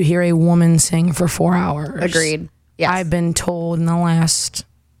want to hear a woman sing for 4 hours. Agreed. Yes. I've been told in the last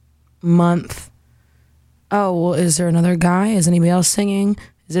month, oh, well, is there another guy? Is anybody else singing?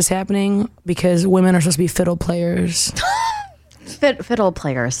 Is this happening? Because women are supposed to be fiddle players. Fiddle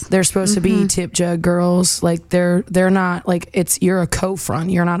players. They're supposed to be tip jug girls. Like they're not like you're a co-front.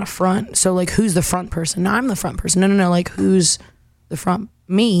 You're not a front. So like who's the front person? No, I'm the front person. No. Like who's the front?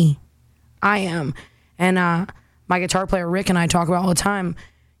 Me. I am. And my guitar player Rick and I talk about all the time.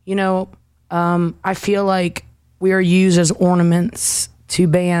 You know, I feel like we are used as ornaments to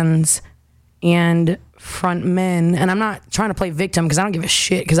bands and front men. And I'm not trying to play victim because I don't give a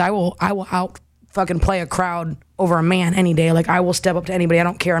shit. Because I will out fucking play a crowd over a man any day. Like I will step up to anybody. I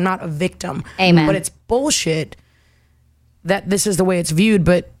don't care. I'm not a victim. Amen. But it's bullshit that this is the way it's viewed.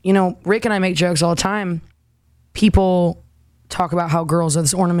 But you know, Rick and I make jokes all the time. People talk about how girls are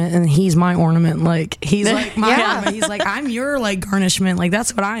this ornament and he's my ornament. Like he's like my ornament. He's like, I'm your like garnishment. Like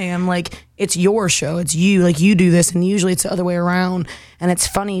that's what I am. Like it's your show. It's you. Like you do this, and usually it's the other way around. And it's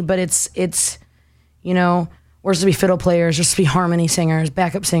funny, but it's you know, we're supposed to be fiddle players, we're supposed to be harmony singers,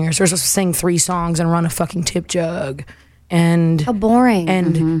 backup singers. We're supposed to sing 3 songs and run a fucking tip jug. And how boring.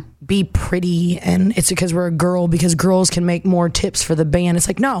 And be pretty. And it's because we're a girl, because girls can make more tips for the band. It's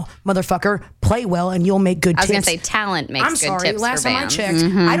like, no, motherfucker, play well and you'll make good tips. I was going to say talent makes good tips last for time bands. I checked,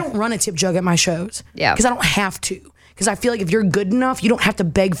 I don't run a tip jug at my shows. Yeah. Because I don't have to. Because I feel like if you're good enough, you don't have to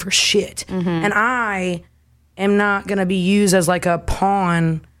beg for shit. And I am not going to be used as like a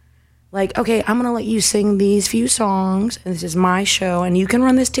pawn. Like, okay, I'm going to let you sing these few songs, and this is my show, and you can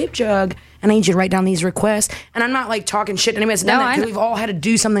run this tip jug, and I need you to write down these requests. And I'm not, like, talking shit to anybody that's done that, because we've all had to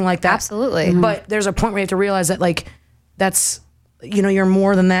do something like that. Absolutely. But there's a point where you have to realize that, like, that's, you know, you're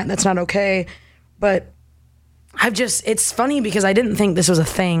more than that. That's not okay. But it's funny because I didn't think this was a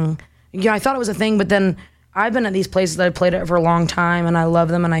thing. You know, I thought it was a thing, but then I've been at these places that I've played at for a long time, and I love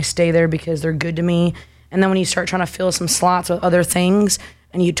them, and I stay there because they're good to me. And then when you start trying to fill some slots with other things,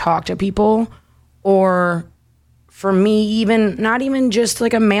 and you talk to people, or for me, even not even just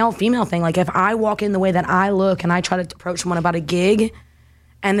like a male female thing. Like if I walk in the way that I look and I try to approach someone about a gig,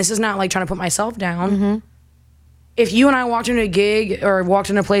 and this is not like trying to put myself down. If you and I walked into a gig or walked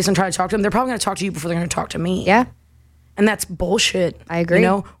into a place and tried to talk to them, they're probably going to talk to you before they're going to talk to me. Yeah. And that's bullshit. I agree. You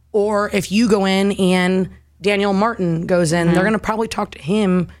know? Or if you go in and Daniel Martin goes in, they're going to probably talk to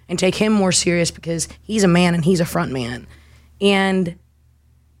him and take him more serious because he's a man and he's a front man. And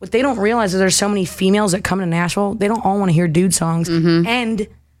what they don't realize is there's so many females that come to Nashville, they don't all want to hear dude songs. And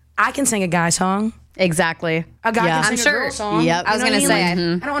I can sing a guy song. Exactly. A guy can sing a girl song. Yep. I was going to say.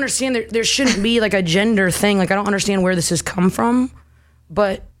 Like, I don't understand. There shouldn't be like a gender thing. Like I don't understand where this has come from.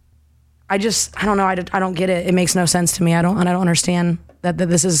 But I don't know. I don't get it. It makes no sense to me. I don't understand that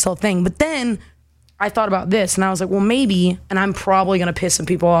this is a whole thing. But then I thought about this and I was like, well, maybe, and I'm probably going to piss some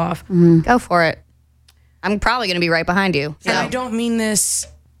people off. Go for it. I'm probably going to be right behind you. So. And I don't mean this.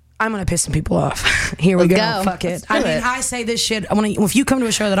 I'm going to piss some people off. Here we go. Fuck it. I mean, I say this shit. If you come to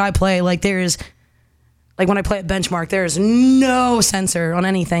a show that I play, like there's, like when I play at Benchmark, there's no censor on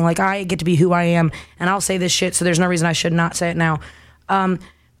anything. Like I get to be who I am, and I'll say this shit, so there's no reason I should not say it now.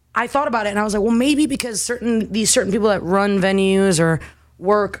 I thought about it, and I was like, well, maybe because these certain people that run venues or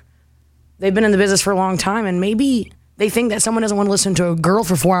work, they've been in the business for a long time, and maybe they think that someone doesn't want to listen to a girl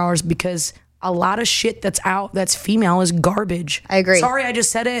for 4 hours because a lot of shit that's out that's female is garbage. I agree. Sorry, I just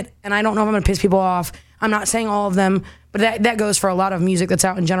said it, and I don't know if I'm going to piss people off. I'm not saying all of them, but that goes for a lot of music that's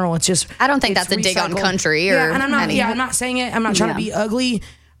out in general. It's just I don't think that's a dig on country or and I'm not saying it. I'm not trying to be ugly,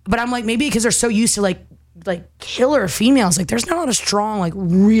 but I'm like maybe because they're so used to like killer females. Like there's not a lot of strong, like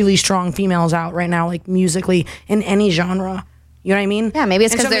really strong females out right now, like musically in any genre. You know what I mean? Yeah, maybe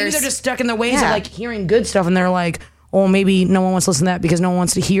it's because maybe they're just stuck in the ways of like hearing good stuff, and they're like, oh, maybe no one wants to listen to that because no one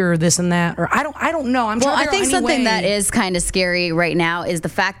wants to hear this and that, or I don't know. I think something that is kind of scary right now is the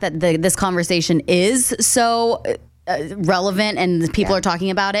fact that this conversation is so relevant and people are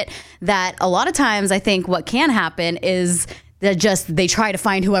talking about it, that a lot of times I think what can happen is that just they try to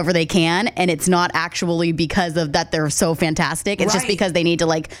find whoever they can, and it's not actually because of that they're so fantastic. It's just because they need to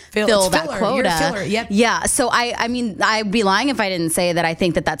like fill that quota. You're a filler. Yep. Yeah. So I mean, I'd be lying if I didn't say that I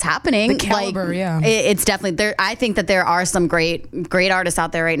think that that's happening. The caliber, like, it's definitely there. I think that there are some great artists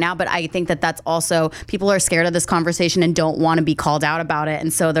out there right now, but I think that that's also people are scared of this conversation and don't want to be called out about it,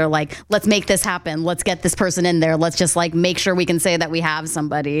 and so they're like, let's make this happen. Let's get this person in there. Let's just like make sure we can say that we have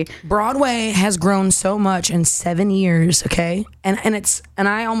somebody. Broadway has grown so much in 7 years. Okay. And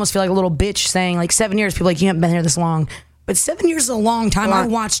I almost feel like a little bitch saying like 7 years. People are like, you haven't been here this long, but 7 years is a long time. I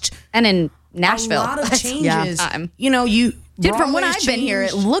watched and in Nashville a lot of changes. Yeah. You know, Dude, from when I've been here,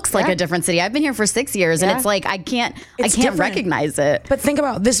 it looks like a different city. I've been here for 6 years, and it's like I can't recognize it. But think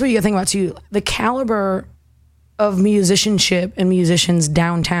about this: is what you gotta think about too. The caliber of musicianship and musicians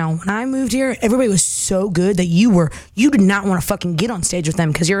downtown. When I moved here, everybody was so good that you did not want to fucking get on stage with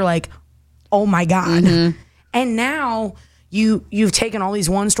them because you're like, oh my god. Mm-hmm. And now you've taken all these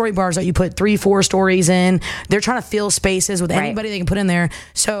 1-story bars that you put 3-4 stories in. They're trying to fill spaces with anybody they can put in there.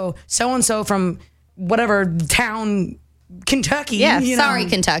 So and so from whatever town, Kentucky. Yeah, you sorry, know.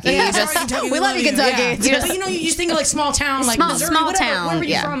 Kentucky. Yeah, sorry, Kentucky. We love you, Kentucky. Yeah. But you just think of like small town, like Missouri, small town. Wherever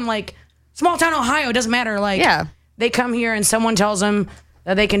you're from, like small town Ohio, it doesn't matter. Like they come here and someone tells them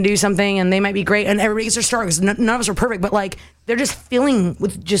that they can do something and they might be great, and everybody gets their start because none of us are perfect, but like they're just filling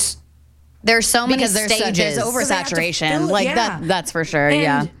with just. There's so many stages. There's oversaturation. Like that's for sure.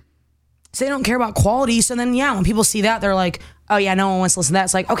 And so they don't care about quality. So then, when people see that, they're like, oh yeah, no one wants to listen to that.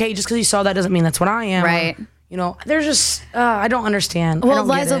 It's like, okay, just because you saw that doesn't mean that's what I am. Right. Or, you know, they're just, I don't understand. Well,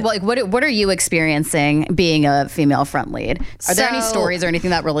 Liza, like, what are you experiencing being a female front lead? Are there any stories or anything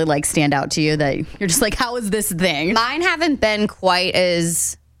that really like stand out to you that you're just like, how is this thing? Mine haven't been quite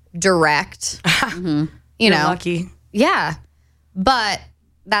as direct. Mm-hmm. You're lucky. Yeah. But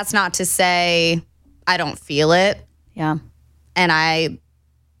that's not to say I don't feel it. Yeah. And I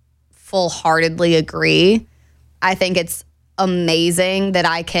full-heartedly agree. I think it's amazing that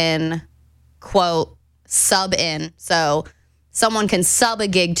I can, quote, sub in. So someone can sub a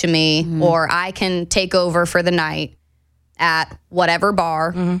gig to me or I can take over for the night at whatever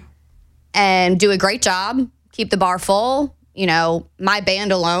bar and do a great job, keep the bar full. You know, my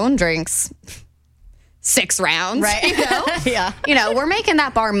band alone drinks 6 rounds, right? You know? Yeah. You know, we're making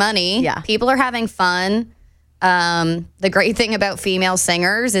that bar money. Yeah. People are having fun. The great thing about female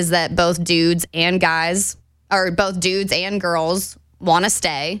singers is that both dudes and girls want to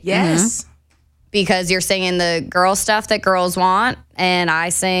stay. Yes. Because you're singing the girl stuff that girls want, and I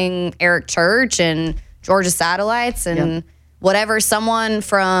sing Eric Church and Georgia Satellites and whatever someone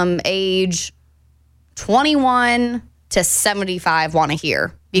from age 21 to 75 want to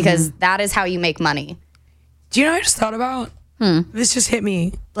hear, because that is how you make money. Do you know what I just thought about? This just hit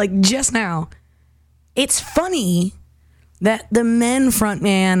me like just now. It's funny that the men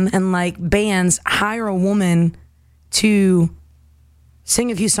frontman and like bands hire a woman to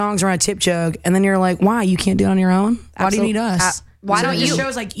sing a few songs around a tip jug, and then you're like, why? You can't do it on your own? Why do you need us? Why don't you? It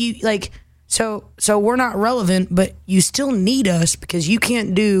shows like you like so we're not relevant, but you still need us because you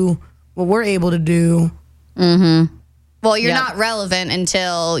can't do what we're able to do. Mm-hmm. Well, you're not relevant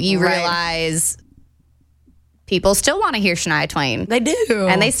until you realize people still want to hear Shania Twain. They do.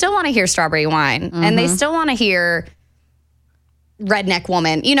 And they still want to hear Strawberry Wine. And they still want to hear Redneck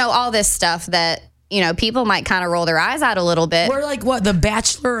Woman. You know, all this stuff that, you know, people might kind of roll their eyes at a little bit. We're like, what, the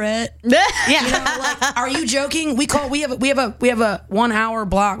Bachelorette? Yeah. You know, like, are you joking? We have a 1 hour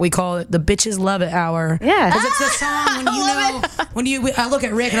block. We call it the Bitches Love It Hour. Yeah. Because it's the song I look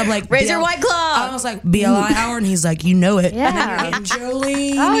at Rick and I'm like, raise your white claw. I was like, BLI hour, and he's like, you know it. Yeah. And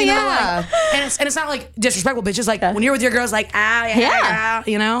Jolene. Oh, you know, yeah. like, and it's not like disrespectful, bitch. It's like when you're with your girls, like, yeah.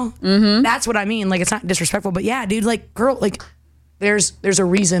 You know? Mm-hmm. That's what I mean. Like, it's not disrespectful, but yeah, dude, like, girl, like, there's a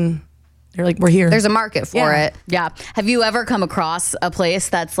reason. They're like, we're here. There's a market for it. Yeah. Have you ever come across a place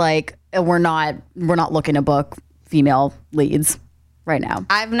that's like, we're not looking to book female leads right now?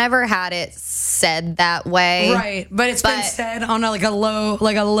 I've never had it said that way. Right. But it's been said on a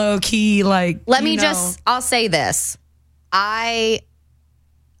low key, like, I'll say this. A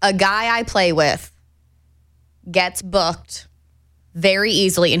guy I play with gets booked very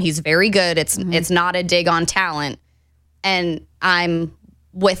easily, and he's very good. It's not a dig on talent. And I'm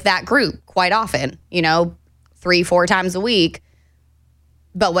with that group quite often, 3-4 times a week.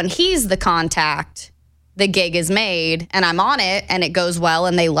 But when he's the contact, the gig is made and I'm on it and it goes well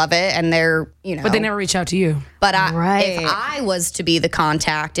and they love it and they're, But they never reach out to you. But if I was to be the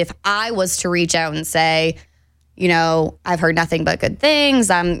contact, if I was to reach out and say, I've heard nothing but good things.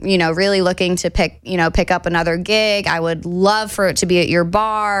 I'm, really looking to pick up another gig. I would love for it to be at your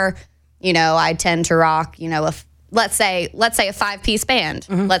bar. I tend to rock, let's say a 5-piece band.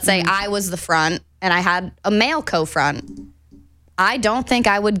 Let's say I was the front and I had a male co-front. I don't think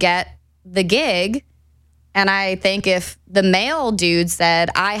I would get the gig. And I think if the male dude said,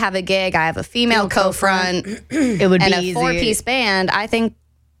 I have a gig, I have a female co-front, it would and be a 4-piece band, I think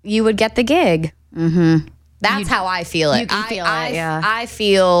you would get the gig. That's how I feel it. You can feel it, yeah. I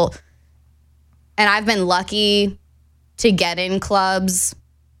feel, and I've been lucky to get in clubs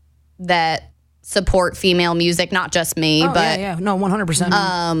that support female music, not just me, but no,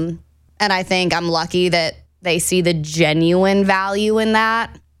 100%. and I think I'm lucky that they see the genuine value in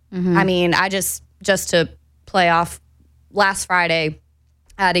that. I mean, I just to play off, last Friday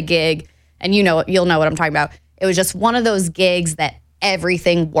I had a gig, and you'll know what I'm talking about. It was just one of those gigs that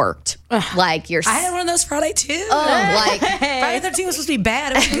everything worked. Like I had one of those Friday too. Like Friday 13 was supposed to be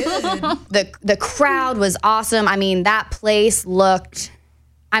bad. It was good. the crowd was awesome. I mean, that place looked,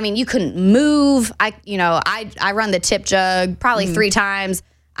 I mean, you couldn't move. I run the tip jug probably 3 times.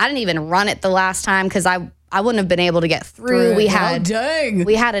 I didn't even run it the last time because I wouldn't have been able to get through. We had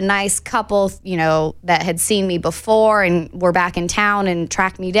a nice couple, that had seen me before and were back in town and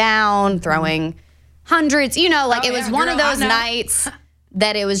tracked me down, throwing hundreds. It was one of those nights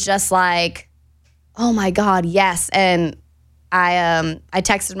that it was just like, oh my God, yes. And I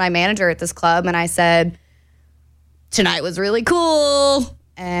texted my manager at this club and I said, tonight was really cool.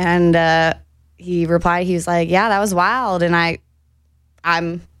 And he replied, he was like, yeah, that was wild. And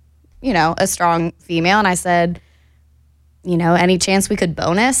I'm a strong female. And I said, any chance we could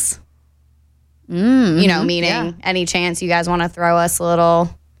bonus? Meaning any chance you guys want to throw us a little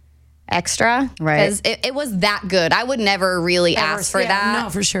extra? Right. Because it was that good. I would never really ask for that. No,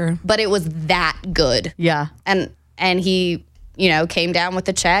 for sure. But it was that good. Yeah. And he, came down with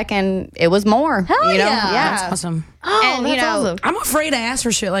the check and it was more. Hell yeah. That's awesome. Oh, And, that's awesome. I'm afraid to ask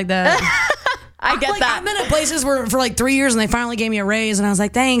for shit like that. I get that. I've been at places where for like 3 years and they finally gave me a raise and I was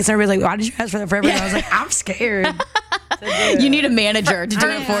like, thanks. And everybody's like, why did you ask for that for everything? I was like, I'm scared. You need a manager to do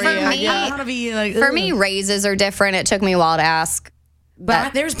it for you. me, I don't want to be like, For me, raises are different. It took me a while to ask.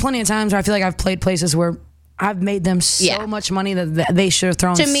 But there's plenty of times where I feel like I've played places where I've made them so much money that they should have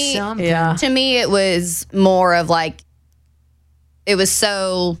thrown something. To me, it was more of like, it was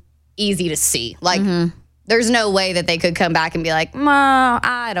so easy to see. Like, there's no way that they could come back and be like, Ma,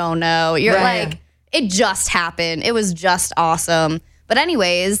 I don't know. You're like, it just happened. It was just awesome. But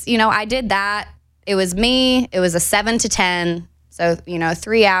anyways, I did that. It was me. It was a 7 to 10. So,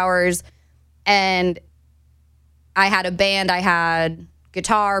 3 hours. And I had a band. I had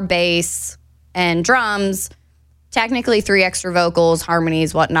guitar, bass, and drums. Technically 3 extra vocals,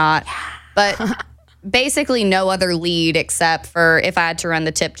 harmonies, whatnot. But basically no other lead except for if I had to run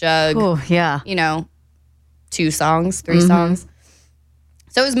the tip jug. Oh, yeah. 2 songs, 3 songs.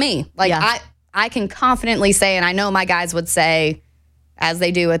 So it was me. Like, I can confidently say, and I know my guys would say, as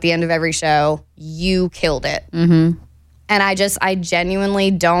they do at the end of every show, you killed it. And I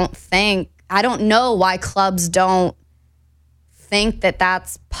genuinely don't I don't know why clubs don't think that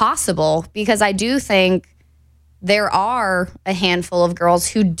that's possible, because I do think there are a handful of girls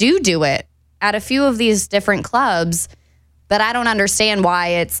who do it at a few of these different clubs, but I don't understand why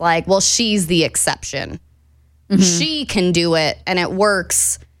it's like, well, she's the exception. She can do it and it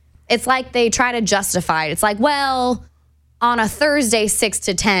works. It's like they try to justify it. It's like, well, on a Thursday 6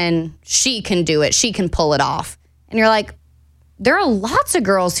 to 10, she can do it. She can pull it off. And you're like, there are lots of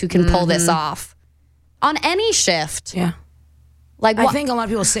girls who can pull this off on any shift. Yeah. Like, I think a lot of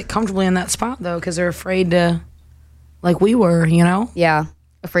people sit comfortably in that spot though, because they're afraid to, like we were, Yeah.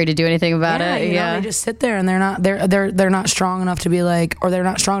 Afraid to do anything about it. They just sit there and they're not strong enough to be like, or they're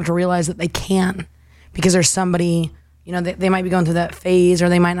not strong to realize that they can, because there's somebody, they might be going through that phase, or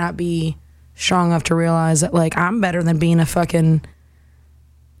they might not be strong enough to realize that, like, I'm better than being a fucking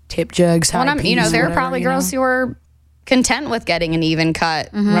tip jug side piece, there are probably girls who are content with getting an even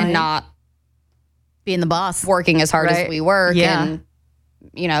cut and not being the boss, working as hard as we work. And,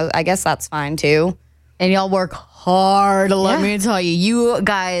 I guess that's fine too. And y'all work hard, let me tell you. You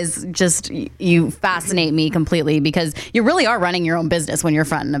guys you fascinate me completely, because you really are running your own business when you're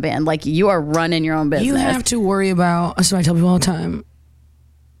fronting a band. Like, you are running your own business. You have to worry about, so I tell people all the time,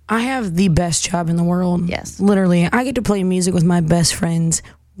 I have the best job in the world. Yes. Literally. I get to play music with my best friends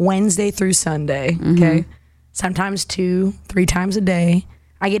Wednesday through Sunday. Okay. Sometimes 2-3 times a day.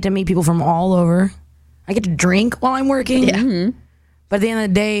 I get to meet people from all over. I get to drink while I'm working. Yeah. But at the end of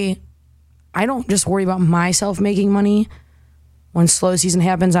the day, I don't just worry about myself making money. When slow season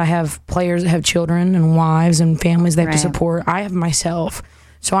happens, I have players that have children and wives and families they have to support. I have myself.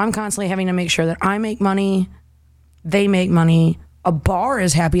 So I'm constantly having to make sure that I make money, they make money, a bar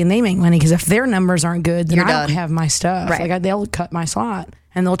is happy and they make money, because if their numbers aren't good, then You're I done. don't have my stuff. Right. Like they'll cut my slot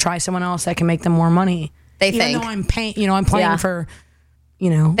and they'll try someone else that can make them more money. Even though I'm paying, I'm playing for, they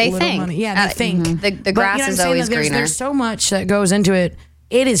little think. money. Yeah, they think. The grass is always greener. There's so much that goes into it.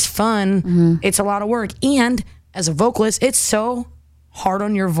 It is fun. It's a lot of work. And as a vocalist, it's so hard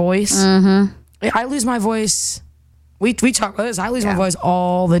on your voice. I lose my voice. We talk about this. I lose my voice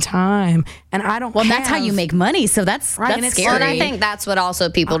all the time, and I don't. Well, that's how you make money. So that's scary. And I think that's what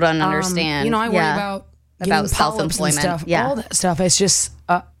also people don't understand. I worry about self-employment. Stuff, all that stuff. It's just,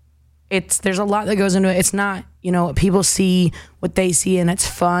 there's a lot that goes into it. It's not, people see what they see, and it's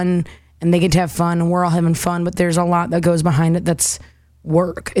fun, and they get to have fun, and we're all having fun. But there's a lot that goes behind it. That's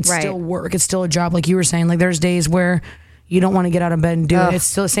work. It's still work. It's still a job, like you were saying. Like there's days where you don't want to get out of bed and do it. It's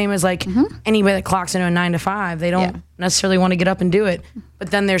still the same as like anybody that clocks into a 9 to 5. They don't necessarily want to get up and do it.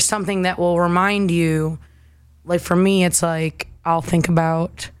 But then there's something that will remind you. Like for me, it's like I'll think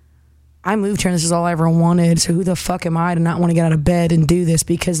about, I moved here and this is all I ever wanted. So who the fuck am I to not want to get out of bed and do this?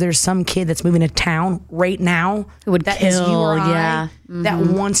 Because there's some kid that's moving to town right now who would that kill, is you or I, that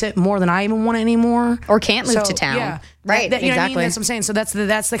wants it more than I even want it anymore, or can't move to town. Yeah, right. That, exactly. What I mean? That's what I'm saying. So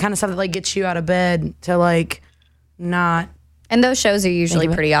that's the kind of stuff that like gets you out of bed to like. Not, and those shows are usually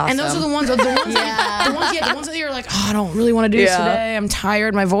pretty awesome. and those are the ones that you're like, oh, I don't really want to do this today. I'm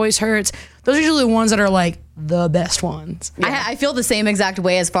tired. My voice hurts. Those are usually the ones that are like the best ones. I feel the same exact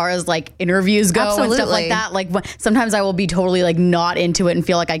way as far as like interviews go and stuff like that. Like sometimes I will be totally like not into it and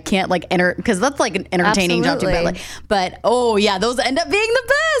feel like I can't like enter, because that's like an entertaining job too. But those end up being the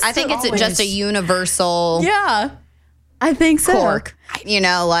best. I think it's just a universal. Yeah, I think so. Quirk.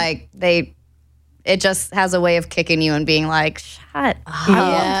 It just has a way of kicking you and being like, shut up.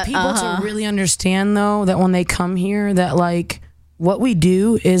 I want people to really understand, though, that when they come here, that like what we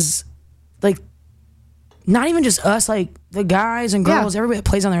do is like not even just us, like the guys and girls, everybody that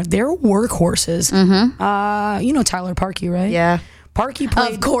plays on there, they're workhorses. Tyler Parkey, right? Yeah. Parkey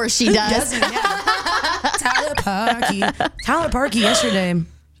played. Of course she does. Tyler Parkey yesterday.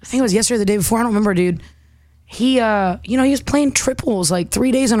 I think it was yesterday or the day before. I don't remember, dude. He, he was playing triples like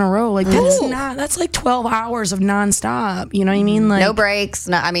 3 days in a row. Like that's like 12 hours of nonstop. You know what I mean? Like no breaks.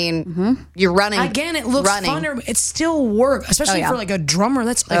 No, you're running. Again, it looks funner, but it's still work, especially for like a drummer.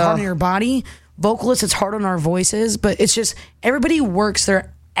 That's like hard on your body. Vocalists, it's hard on our voices, but it's just everybody works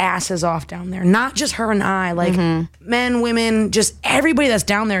their asses off down there. Not just her and I, like men, women, just everybody that's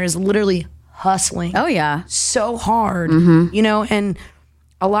down there is literally hustling. Oh yeah, so hard. And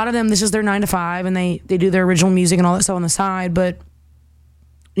a lot of them, this is their 9 to 5, and they do their original music and all that stuff on the side. But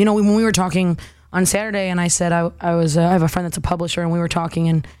when we were talking on Saturday, and I said I have a friend that's a publisher, and we were talking,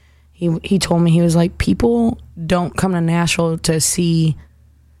 and he told me, he was like, people don't come to Nashville to see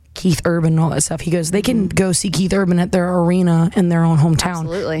Keith Urban and all that stuff. He goes, they can go see Keith Urban at their arena in their own hometown.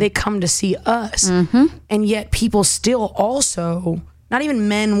 Absolutely. They come to see us, and yet people still also, not even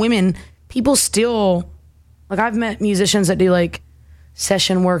men, women, people still, like I've met musicians that do like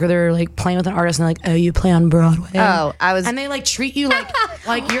session work, or they're like playing with an artist and they're like, oh, you play on Broadway. And they like treat you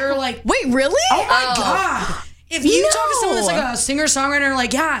like you're like, wait, really? Oh my God. If you talk to someone that's like a singer-songwriter,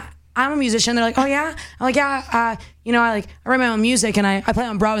 like, yeah, I'm a musician, they're like, oh yeah? I'm like, yeah, I write my own music and I play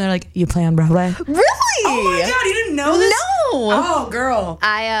on Broadway. And they're like, you play on Broadway? Really? Oh my God, you didn't know this? No. Oh, girl.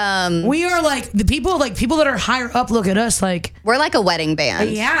 We are like, the people that are higher up look at us like, we're like a wedding band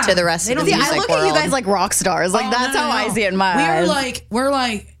to the rest of the music I look world. at you guys like rock stars. Like that's how I see it in my eyes. We're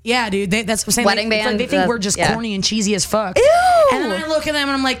like, yeah, dude, that's what I'm saying. Wedding band. Like, they think we're just corny and cheesy as fuck. Ew. And then I look at them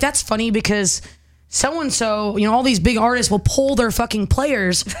and I'm like, that's funny because so-and-so, all these big artists will pull their fucking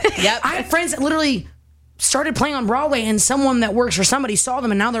players. Yep. I have friends that literally started playing on Broadway, and someone that works for somebody saw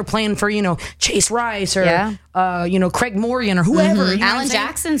them, and now they're playing for, Chase Rice or, Craig Morgan or whoever. Alan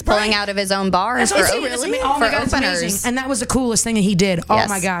Jackson's pulling out of his own bars for openers. Amazing. And that was the coolest thing that he did. Oh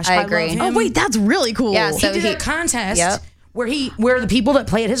my gosh. I agree. Love him. Oh wait, that's really cool. Yeah, so he did a contest where the people that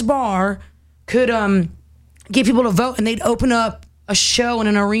play at his bar could get people to vote, and they'd open up a show in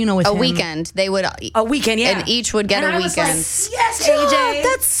an arena with him. A weekend. They would. A weekend, yeah. And each would get a weekend. Yes, AJ.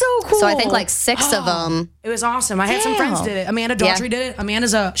 That's so cool. So I think like 6 of them. It was awesome. I had some friends did it. Amanda Daughtry did it.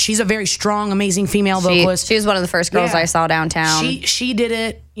 Amanda's she's a very strong, amazing female vocalist. She was one of the first girls I saw downtown. She did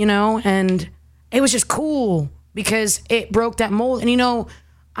it, and it was just cool because it broke that mold. And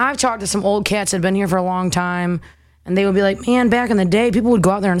I've talked to some old cats that have been here for a long time, and they would be like, man, back in the day, people would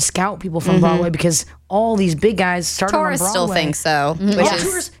go out there and scout people from Broadway because all these big guys started on Broadway. Tourists still think so, which is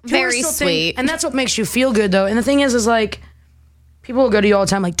tourists very still sweet. And that's what makes you feel good, though. And the thing is like, people will go to you all the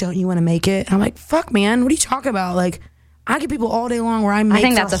time like, don't you want to make it? And I'm like, fuck, man, what are you talking about? Like, I get people all day long where I make I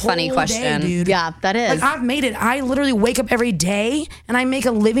think their that's a funny whole question. day, dude. Yeah, that is. Like, I've made it. I literally wake up every day and I make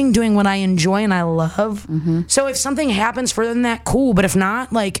a living doing what I enjoy and I love. So if something happens further than that, cool. But if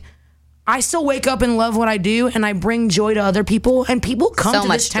not, like, I still wake up and love what I do and I bring joy to other people. And people come So to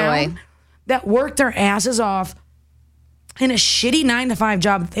much this town joy. that work their asses off in a shitty 9-to-5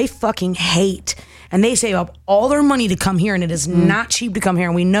 job that they fucking hate. And they save up all their money to come here, and it is not cheap to come here,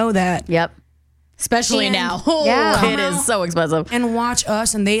 and we know that. Yep. Especially And- now. Yeah. It is so expensive. And watch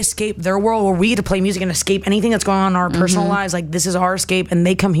us, and they escape their world where we get to play music and escape anything that's going on in our personal lives. Like, this is our escape, and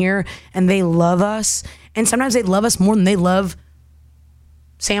they come here, and they love us. And sometimes they love us more than they love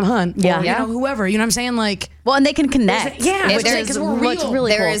Sam Hunt. Yeah. Or, Yeah. you know, whoever. You know what I'm saying? Like, Well, and they can connect. yeah, If which is there's- because we're what's real.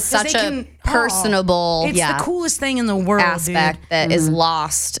 really There cool. is such They a can- personable It's the coolest thing in the world, aspect dude. that is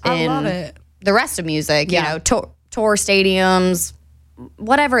lost I love in it. the rest of music. Yeah. You know, tour stadiums,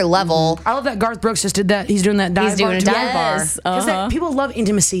 whatever level. I love that Garth Brooks just did that. He's doing that dive He's doing bar a too. dive bar. Yes. Because people love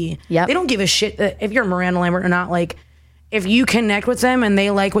intimacy. Yep. They don't give a shit that if you're Miranda Lambert or not. Like, if you connect with them and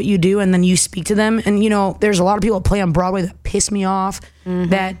they like what you do and then you speak to them, and, you know, there's a lot of people that play on Broadway that piss me off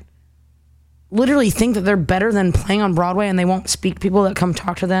that literally think that they're better than playing on Broadway and they won't speak to people that come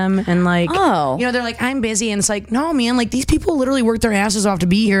talk to them. And, like, Oh. you know, they're like, I'm busy. And it's like, no, man, like, these people literally worked their asses off to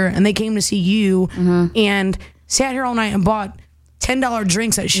be here and they came to see you and sat here all night and bought $10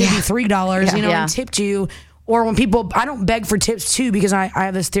 drinks that should be $3, you know, Yeah. and tipped you. Or when people, I don't beg for tips too, because I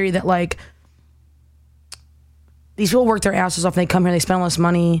have this theory that, like, these people work their asses off and they come here, they spend all this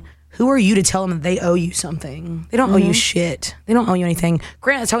money. Who are you to tell them that they owe you something? They don't owe you shit. They don't owe you anything.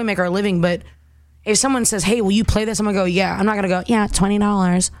 Granted, that's how we make our living, but if someone says, hey, will you play this? I'm gonna go, yeah. I'm not gonna go, yeah,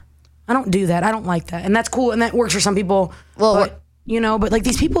 $20. I don't do that. I don't like that. And that's cool. And that works for some people. Well, but, you know, but like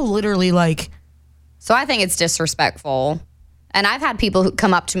these people literally like, So I think it's disrespectful. And I've had people who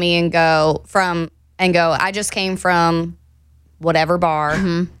come up to me and go, I just came from whatever bar.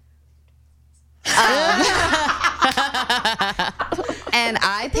 And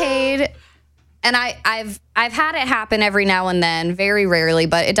I paid, and I've had it happen every now and then, very rarely,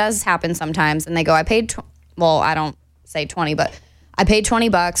 but it does happen sometimes. And they go, I paid, I don't say 20, but I paid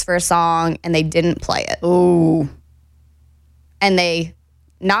 $20 for a song and they didn't play it. Ooh. And they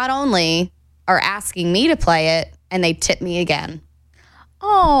not only are asking me to play it, and they tip me again.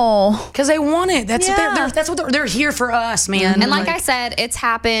 Oh. because they want it. That's Yeah. what they're here for us, man. And like I said, it's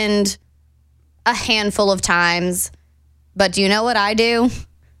happened a handful of times. But do you know what I do?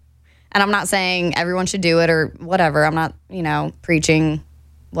 And I'm not saying everyone should do it or whatever. I'm not, preaching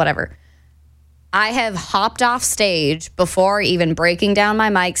whatever. I have hopped off stage before even breaking down my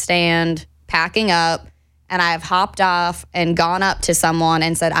mic stand, packing up, and I have hopped off and gone up to someone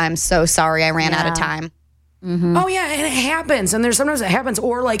and said, I'm so sorry, I ran out of time. Oh yeah, and it happens. And there's sometimes it happens.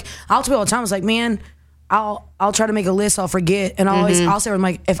 Or like I'll tell people all the time, it's like, man, I'll try to make a list, I'll forget. And I'll say, I'm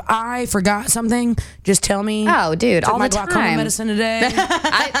like, if I forgot something, just tell me. Oh, dude, Took all my the glaucoma time. medicine today.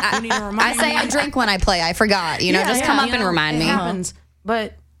 I You need to I remind say me. I drink when I play. I forgot. Just come up you and know, remind it me. happens.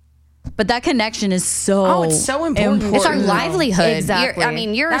 But But that connection is so Oh, it's so important. It's our Important. livelihood.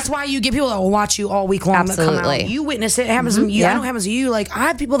 Exactly. You're that's why you get people that will watch you all week long that come Absolutely. out. You witness it. It happens to you. I know it happens to you. Like, I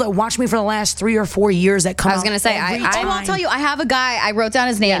have people that watch me for the last 3 or 4 years that come out. I was gonna say, every I- time. I'll tell you, I have a guy, I wrote down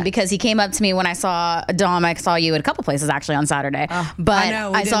his name Yeah. because he came up to me when I saw Dom. I saw you at a couple places actually on Saturday. But I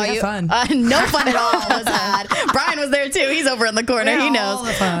know, we I did. saw We had you. fun. No fun at all was had. Brian was there too. He's over in the corner. Yeah, He knows. all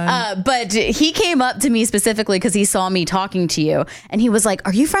the fun. But he came up to me specifically because he saw me talking to you. And he was like,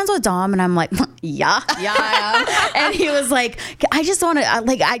 are you friends with Dom? And I'm like, yeah, I am. And he was like, I just want to,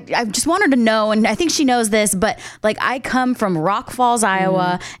 I just wanted to know, and I think she knows this, but like I come from Rock Falls,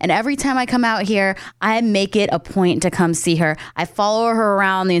 Iowa, and every time I come out here, I make it a point to come see her. I follow her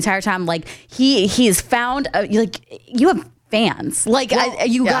around the entire time. Like he has found, like you have fans. Like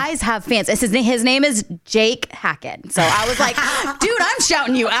you guys have fans. His name is Jake Hackett. So I was like, dude, I'm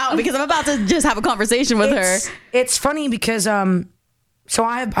shouting you out because I'm about to just have a conversation with her. It's funny because so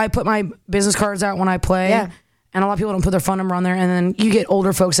I put my business cards out when I play. Yeah. And a lot of people don't put their phone number on there. And then you get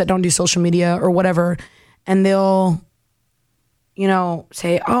older folks that don't do social media or whatever, and they'll,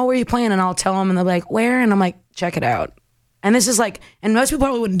 say, oh, where are you playing? And I'll tell them, and they'll be like, where? And I'm like, check it out. And this is like, and most people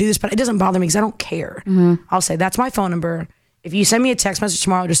probably wouldn't do this, but it doesn't bother me because I don't care. I'll say, that's my phone number. If you send me a text message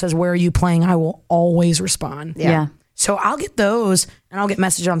tomorrow that just says, where are you playing? I will always respond. Yeah. So I'll get those, and I'll get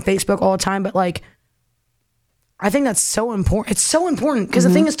messages on Facebook all the time. But like, I think that's so important. It's so important because the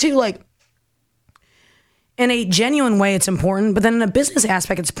thing is too, like, in a genuine way, it's important, but then in a business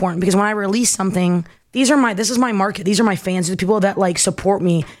aspect, it's important because when I release something, this is my market. These are my fans. These are the people that like support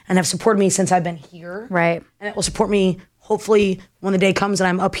me and have supported me since I've been here. Right. And it will support me hopefully when the day comes that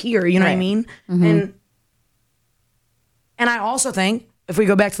I'm up here. You know what I mean? And And I also think, if we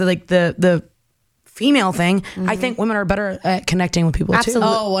go back to the female thing, I think women are better at connecting with people too.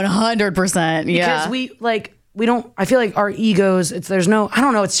 Oh, 100%. Yeah. Because we don't, I feel like our egos, it's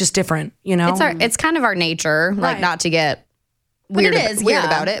just different, you know? It's kind of our nature, like not to get weird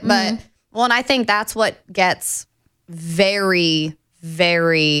about it. But, well, and I think that's what gets very,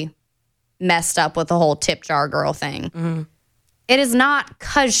 very messed up with the whole tip jar girl thing. Mm-hmm. It is not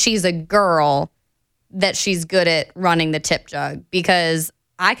because she's a girl that she's good at running the tip jug, because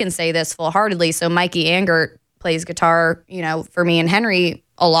I can say this full-heartedly. So Mikey Angert plays guitar, you know, for me and Henry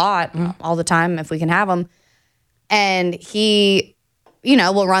a lot, all the time if we can have him. And he, you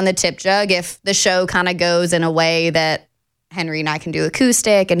know, will run the tip jug if the show kind of goes in a way that Henry and I can do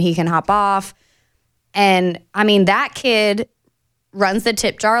acoustic and he can hop off. And I mean, that kid runs the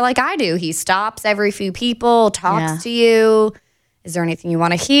tip jar like I do. He stops every few people, talks to you. Is there anything you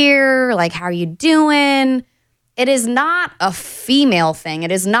want to hear? Like, how are you doing? It is not a female thing.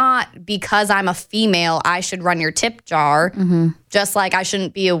 It is not because I'm a female, I should run your tip jar. Mm-hmm. Just like I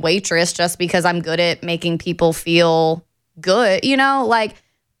shouldn't be a waitress just because I'm good at making people feel good. You know, like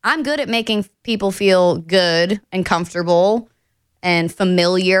I'm good at making people feel good and comfortable and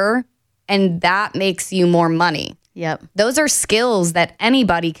familiar. And that makes you more money. Yep. Those are skills that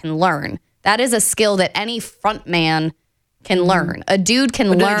anybody can learn. That is a skill that any front man can learn. A dude can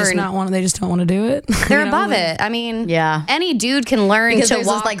learn. They just don't want to do it. They're above it. I mean, any dude can learn because to there's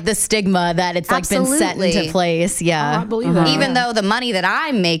walk. Just like the stigma that it's like been set into place. Yeah. I believe that. Even though the money that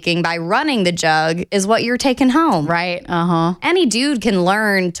I'm making by running the jug is what you're taking home. Right. Any dude can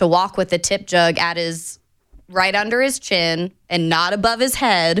learn to walk with the tip jug at his right under his chin and not above his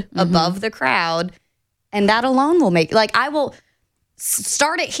head, above the crowd. And that alone will make, like, I will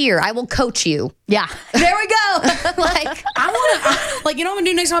start it here. I will coach you. Yeah. There we go. Like, I want to, like, you know what I'm going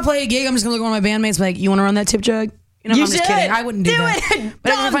to do next time I play a gig? I'm just going to look at one of my bandmates like, you want to run that tip jug? You know, I'm just kidding. I wouldn't do that. But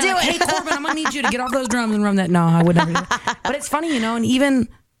Don't do it. Hey, Corbin, I'm going to need you to get off those drums and run that. No, I would never do that. But it's funny, you know, and even,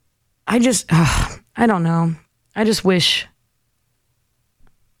 I don't know. I just wish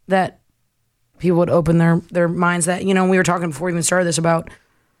that people would open their minds that, you know, we were talking before we even started this about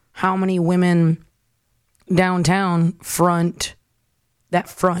how many women downtown front, that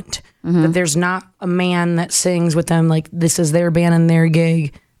there's not a man that sings with them like this is their band and their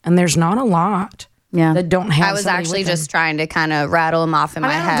gig, and there's not a lot that don't have. I was actually just trying to kind of rattle them off in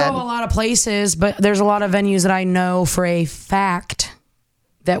my head. I don't go a lot of places, but there's a lot of venues that I know for a fact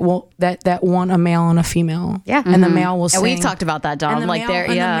that want a male and a female. Yeah, and the male will sing. And we've talked about that, Dom. And the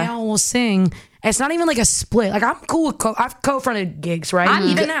male will sing. And it's not even like a split. Like I'm cool with I've co-fronted gigs, right?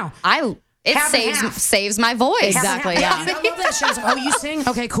 Even now, It saves my voice. Exactly. Yeah. I love that shit. Like, you sing?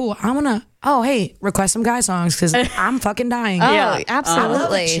 Okay, cool. I'm gonna. Oh, hey, request some guy songs because I'm fucking dying. Yeah, absolutely. I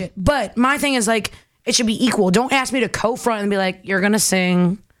love that shit. But my thing is like it should be equal. Don't ask me to co-front and be like, you're gonna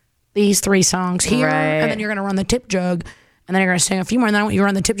sing these 3 songs here, and then you're gonna run the tip jug, and then you're gonna sing a few more, and then I want you to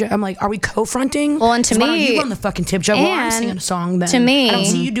run the tip jug. I'm like, are we co-fronting? Well, and to me, why don't you run the fucking tip jug while I'm singing a song. Then to me, I don't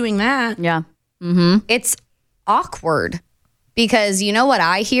see you doing that. Yeah. It's awkward. Because you know what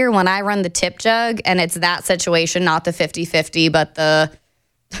I hear when I run the tip jug, and it's that situation, not the 50-50, but the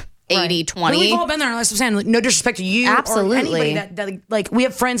 80-20. We've all been there. Unless I'm saying, like, no disrespect to you or anybody that that we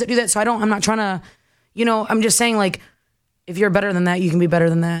have friends that do that. So I'm not trying to, you know, I'm just saying like, if you're better than that, you can be better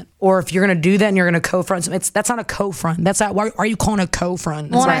than that. Or if you're going to do that and you're going to co-front, that's not a co-front. That's not. Why are you calling a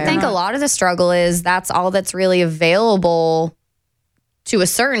co-front? Well, I think a lot of the struggle is that's all that's really available to a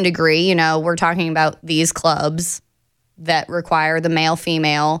certain degree. You know, we're talking about these clubs that require the male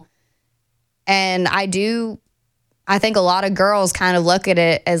female, and I think a lot of girls kind of look at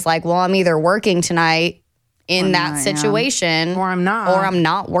it as like, well, I'm either working tonight in that situation or I'm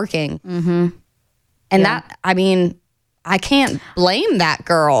not working. And that, I mean, I can't blame that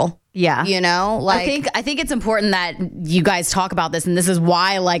girl. Yeah. You know, like I think it's important that you guys talk about this, and this is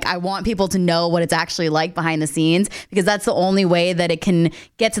why like I want people to know what it's actually like behind the scenes, because that's the only way that it can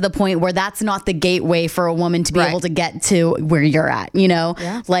get to the point where that's not the gateway for a woman to be able to get to where you're at, you know?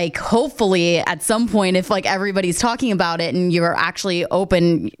 Yeah. Like hopefully at some point, if like everybody's talking about it and you're actually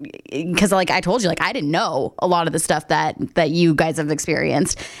open, because like I told you, like I didn't know a lot of the stuff that you guys have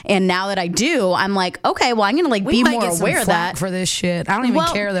experienced, and now that I do, I'm like, okay, well I'm gonna like be more aware of that for this shit. I don't even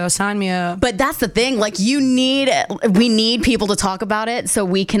care though. Sign me up. But that's the thing. Like we need people to talk about it so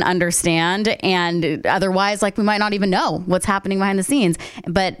we can understand. And otherwise, like we might not even know what's happening behind the scenes.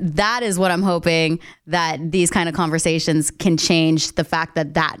 But that is what I'm hoping, that these kind of conversations can change the fact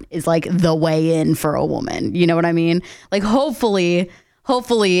that is like the way in for a woman. You know what I mean? Like hopefully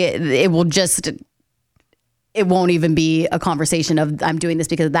it won't even be a conversation of I'm doing this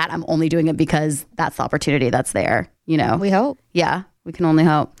because of that. I'm only doing it because that's the opportunity that's there. you know. We hope. Yeah, we can only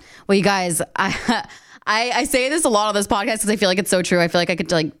hope. Well, you guys, I say this a lot on this podcast because I feel like it's so true. I feel like I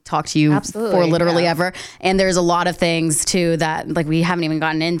could like talk to you for literally ever. And there's a lot of things too that like we haven't even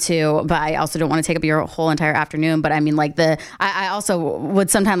gotten into, but I also don't want to take up your whole entire afternoon. But I mean, like I also would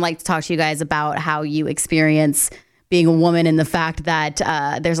sometimes like to talk to you guys about how you experience being a woman and the fact that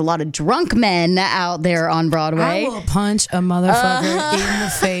there's a lot of drunk men out there on Broadway. I will punch a motherfucker in the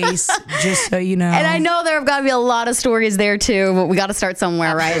face, just so you know. And I know there have got to be a lot of stories there too, but we got to start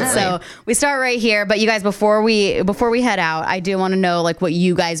somewhere, right? So we start right here. But you guys, before we head out, I do want to know like what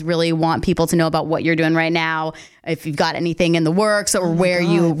you guys really want people to know about what you're doing right now. If you've got anything in the works or where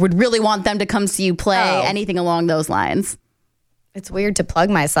you would really want them to come see you play, anything along those lines. It's weird to plug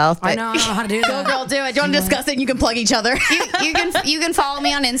myself, but I know how to do that. Go girl, do it. Do you want to discuss it? And you can plug each other. you can follow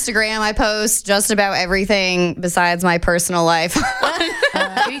me on Instagram. I post just about everything besides my personif life.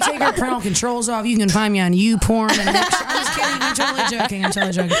 If you take your parental controls off, you can find me on YouPorn. I'm just kidding. I'm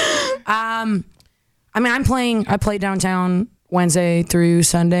totally joking. I mean, I play downtown Wednesday through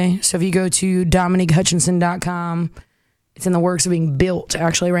Sunday. So if you go to DominiqueHutchinson.com, it's in the works of being built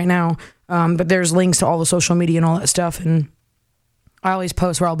actually right now. But there's links to all the social media and all that stuff. And I always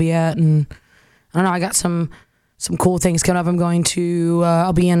post where I'll be at, and I don't know. I got some cool things coming up. I'm going to.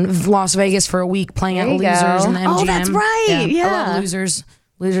 I'll be in Las Vegas for a week playing at Losers in the MGM. Oh, that's right. Yeah. I love Losers.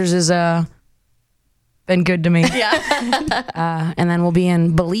 Losers is been good to me. Yeah. And then we'll be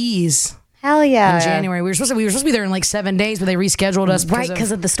in Belize. Hell yeah! In January, we were supposed to be there in like 7 days, but they rescheduled us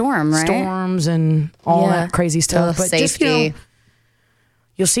because of the storm, right? Storms and all that crazy stuff. But safety. Just, you know,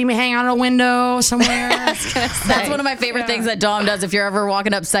 you'll see me hang out a window somewhere. That's one of my favorite things that Dom does. If you're ever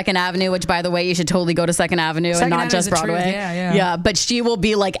walking up 2nd Avenue, which by the way, you should totally go to 2nd Avenue and not just Broadway. Yeah. But she will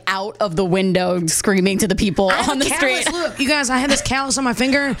be like out of the window screaming to the people on the street. Look, you guys, I had this callus on my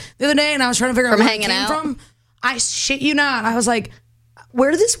finger the other day and I was trying to figure out where it came from. I shit you not. I was like,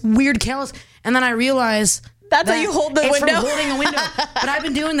 where did this weird callus? And then I realized that's how you hold the window. From holding a window. But I've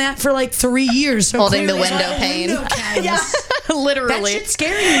been doing that for like 3 years. So holding the window pane. Yeah, literally. That shit's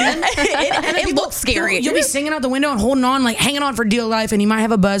scary, man. It looks scary. You'll be singing out the window and holding on, like hanging on for dear life, and you might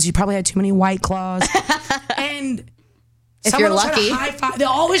have a buzz. You probably had too many White Claws. And if you're lucky, they'll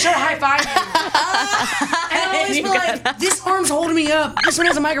always try to high five you. And I'll always be like, this arm's holding me up. This one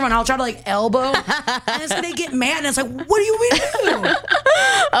has a microphone. I'll try to like elbow. And so they get mad and it's like, what do you mean to do?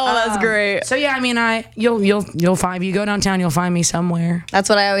 Oh, that's great. So yeah, I mean, you'll find, you go downtown, you'll find me somewhere. That's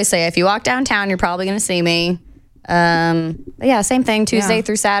what I always say. If you walk downtown, you're probably going to see me. But yeah, same thing, Tuesday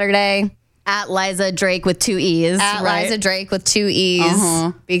through Saturday. At Liza Drake with 2 E's. At Liza Drake with 2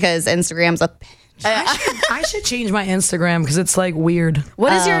 E's. Because Instagram's a... I should change my Instagram because it's like weird.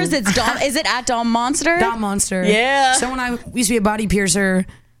 What is yours? It's Dom. Is it at Dom Monster? Dom Monster. Yeah. So when I used to be a body piercer,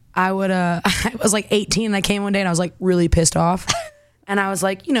 I would I was like 18 and I came one day and I was like really pissed off. And I was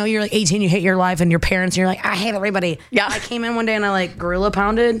like, you know, you're like 18, you hate your life and your parents, and you're like, I hate everybody. Yeah. I came in one day and I like gorilla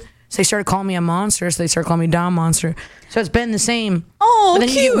pounded. So they started calling me a monster. So they started calling me Dom Monster. So it's been the same. Oh, but then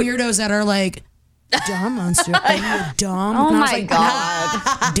cute. You get weirdos that are like, Dom Monster. Are you dumb? Oh and my like, God.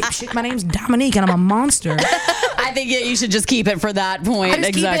 Dipshit, my name's Dominique and I'm a monster. I think you should just keep it for that point.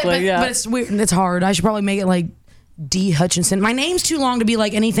 Exactly. But it's weird. It's hard. I should probably make it like D. Hutchinson. My name's too long to be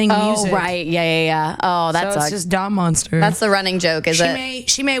like anything music. Oh, right. Yeah. Oh, that sucks. It's just Dom Monster. That's the running joke, is it?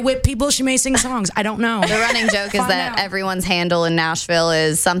 She may whip people. She may sing songs. I don't know. The running joke is that everyone's handle in Nashville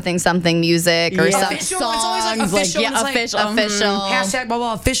is something music or something. Official. It's always like official. Like, official. Hashtag blah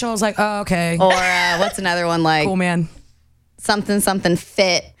blah official. I was like, oh, okay. Or what's another one like? Cool, man. Something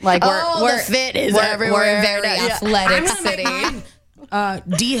fit. Like we're the fit is we're everywhere. We're a very athletic city.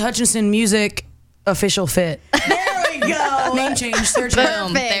 D. Hutchinson Music Official Fit. There we go. Name change. Search.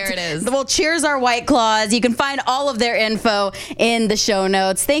 Boom. There it is. Well, cheers our White Claws. You can find all of their info in the show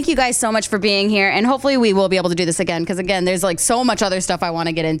notes. Thank you guys so much for being here. And hopefully we will be able to do this again. Because again, there's like so much other stuff I want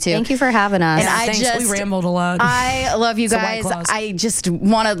to get into. Thank you for having us. And we rambled a lot. I love you guys. I just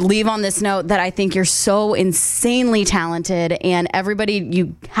want to leave on this note that I think you're so insanely talented. And everybody,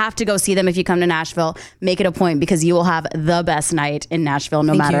 you have to go see them if you come to Nashville. Make it a point because you will have the best night in Nashville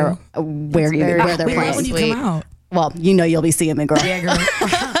no matter where they're playing. When you come out. Well, you know you'll be seeing me, girl. Yeah, girl.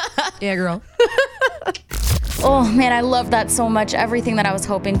 Yeah, girl. Oh, man, I love that so much. Everything that I was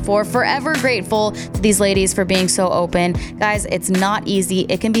hoping for. Forever grateful to these ladies for being so open. Guys, it's not easy.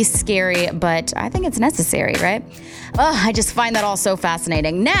 It can be scary, but I think it's necessary, right? I just find that all so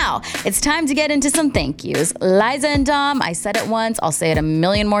fascinating. Now, it's time to get into some thank yous. Liza and Dom, I said it once. I'll say it a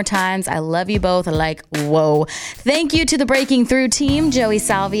million more times. I love you both like, whoa. Thank you to the Breaking Through team, Joey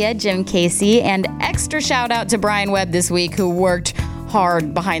Salvia, Jim Casey, and extra shout out to Brian Webb this week, who worked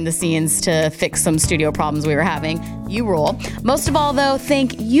hard behind the scenes to fix some studio problems we were having. You rule. Most of all, though,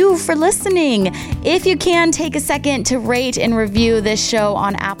 thank you for listening. If you can, take a second to rate and review this show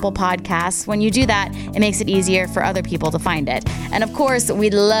on Apple Podcasts. When you do that, it makes it easier for other people to find it. And of course,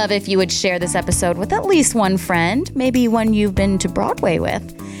 we'd love if you would share this episode with at least one friend, maybe one you've been to Broadway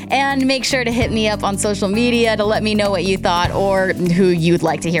with. And make sure to hit me up on social media to let me know what you thought or who you'd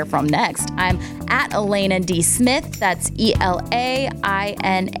like to hear from next. I'm at Elena D. Smith. That's ELAINA,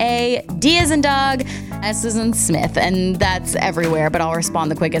 D as in dog, S as in Smith. And that's everywhere, but I'll respond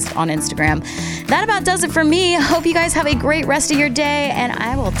the quickest on Instagram. That about does it for me. Hope you guys have a great rest of your day, and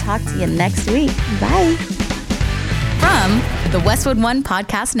I will talk to you next week. Bye. From the Westwood One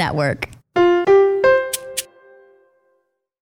Podcast Network.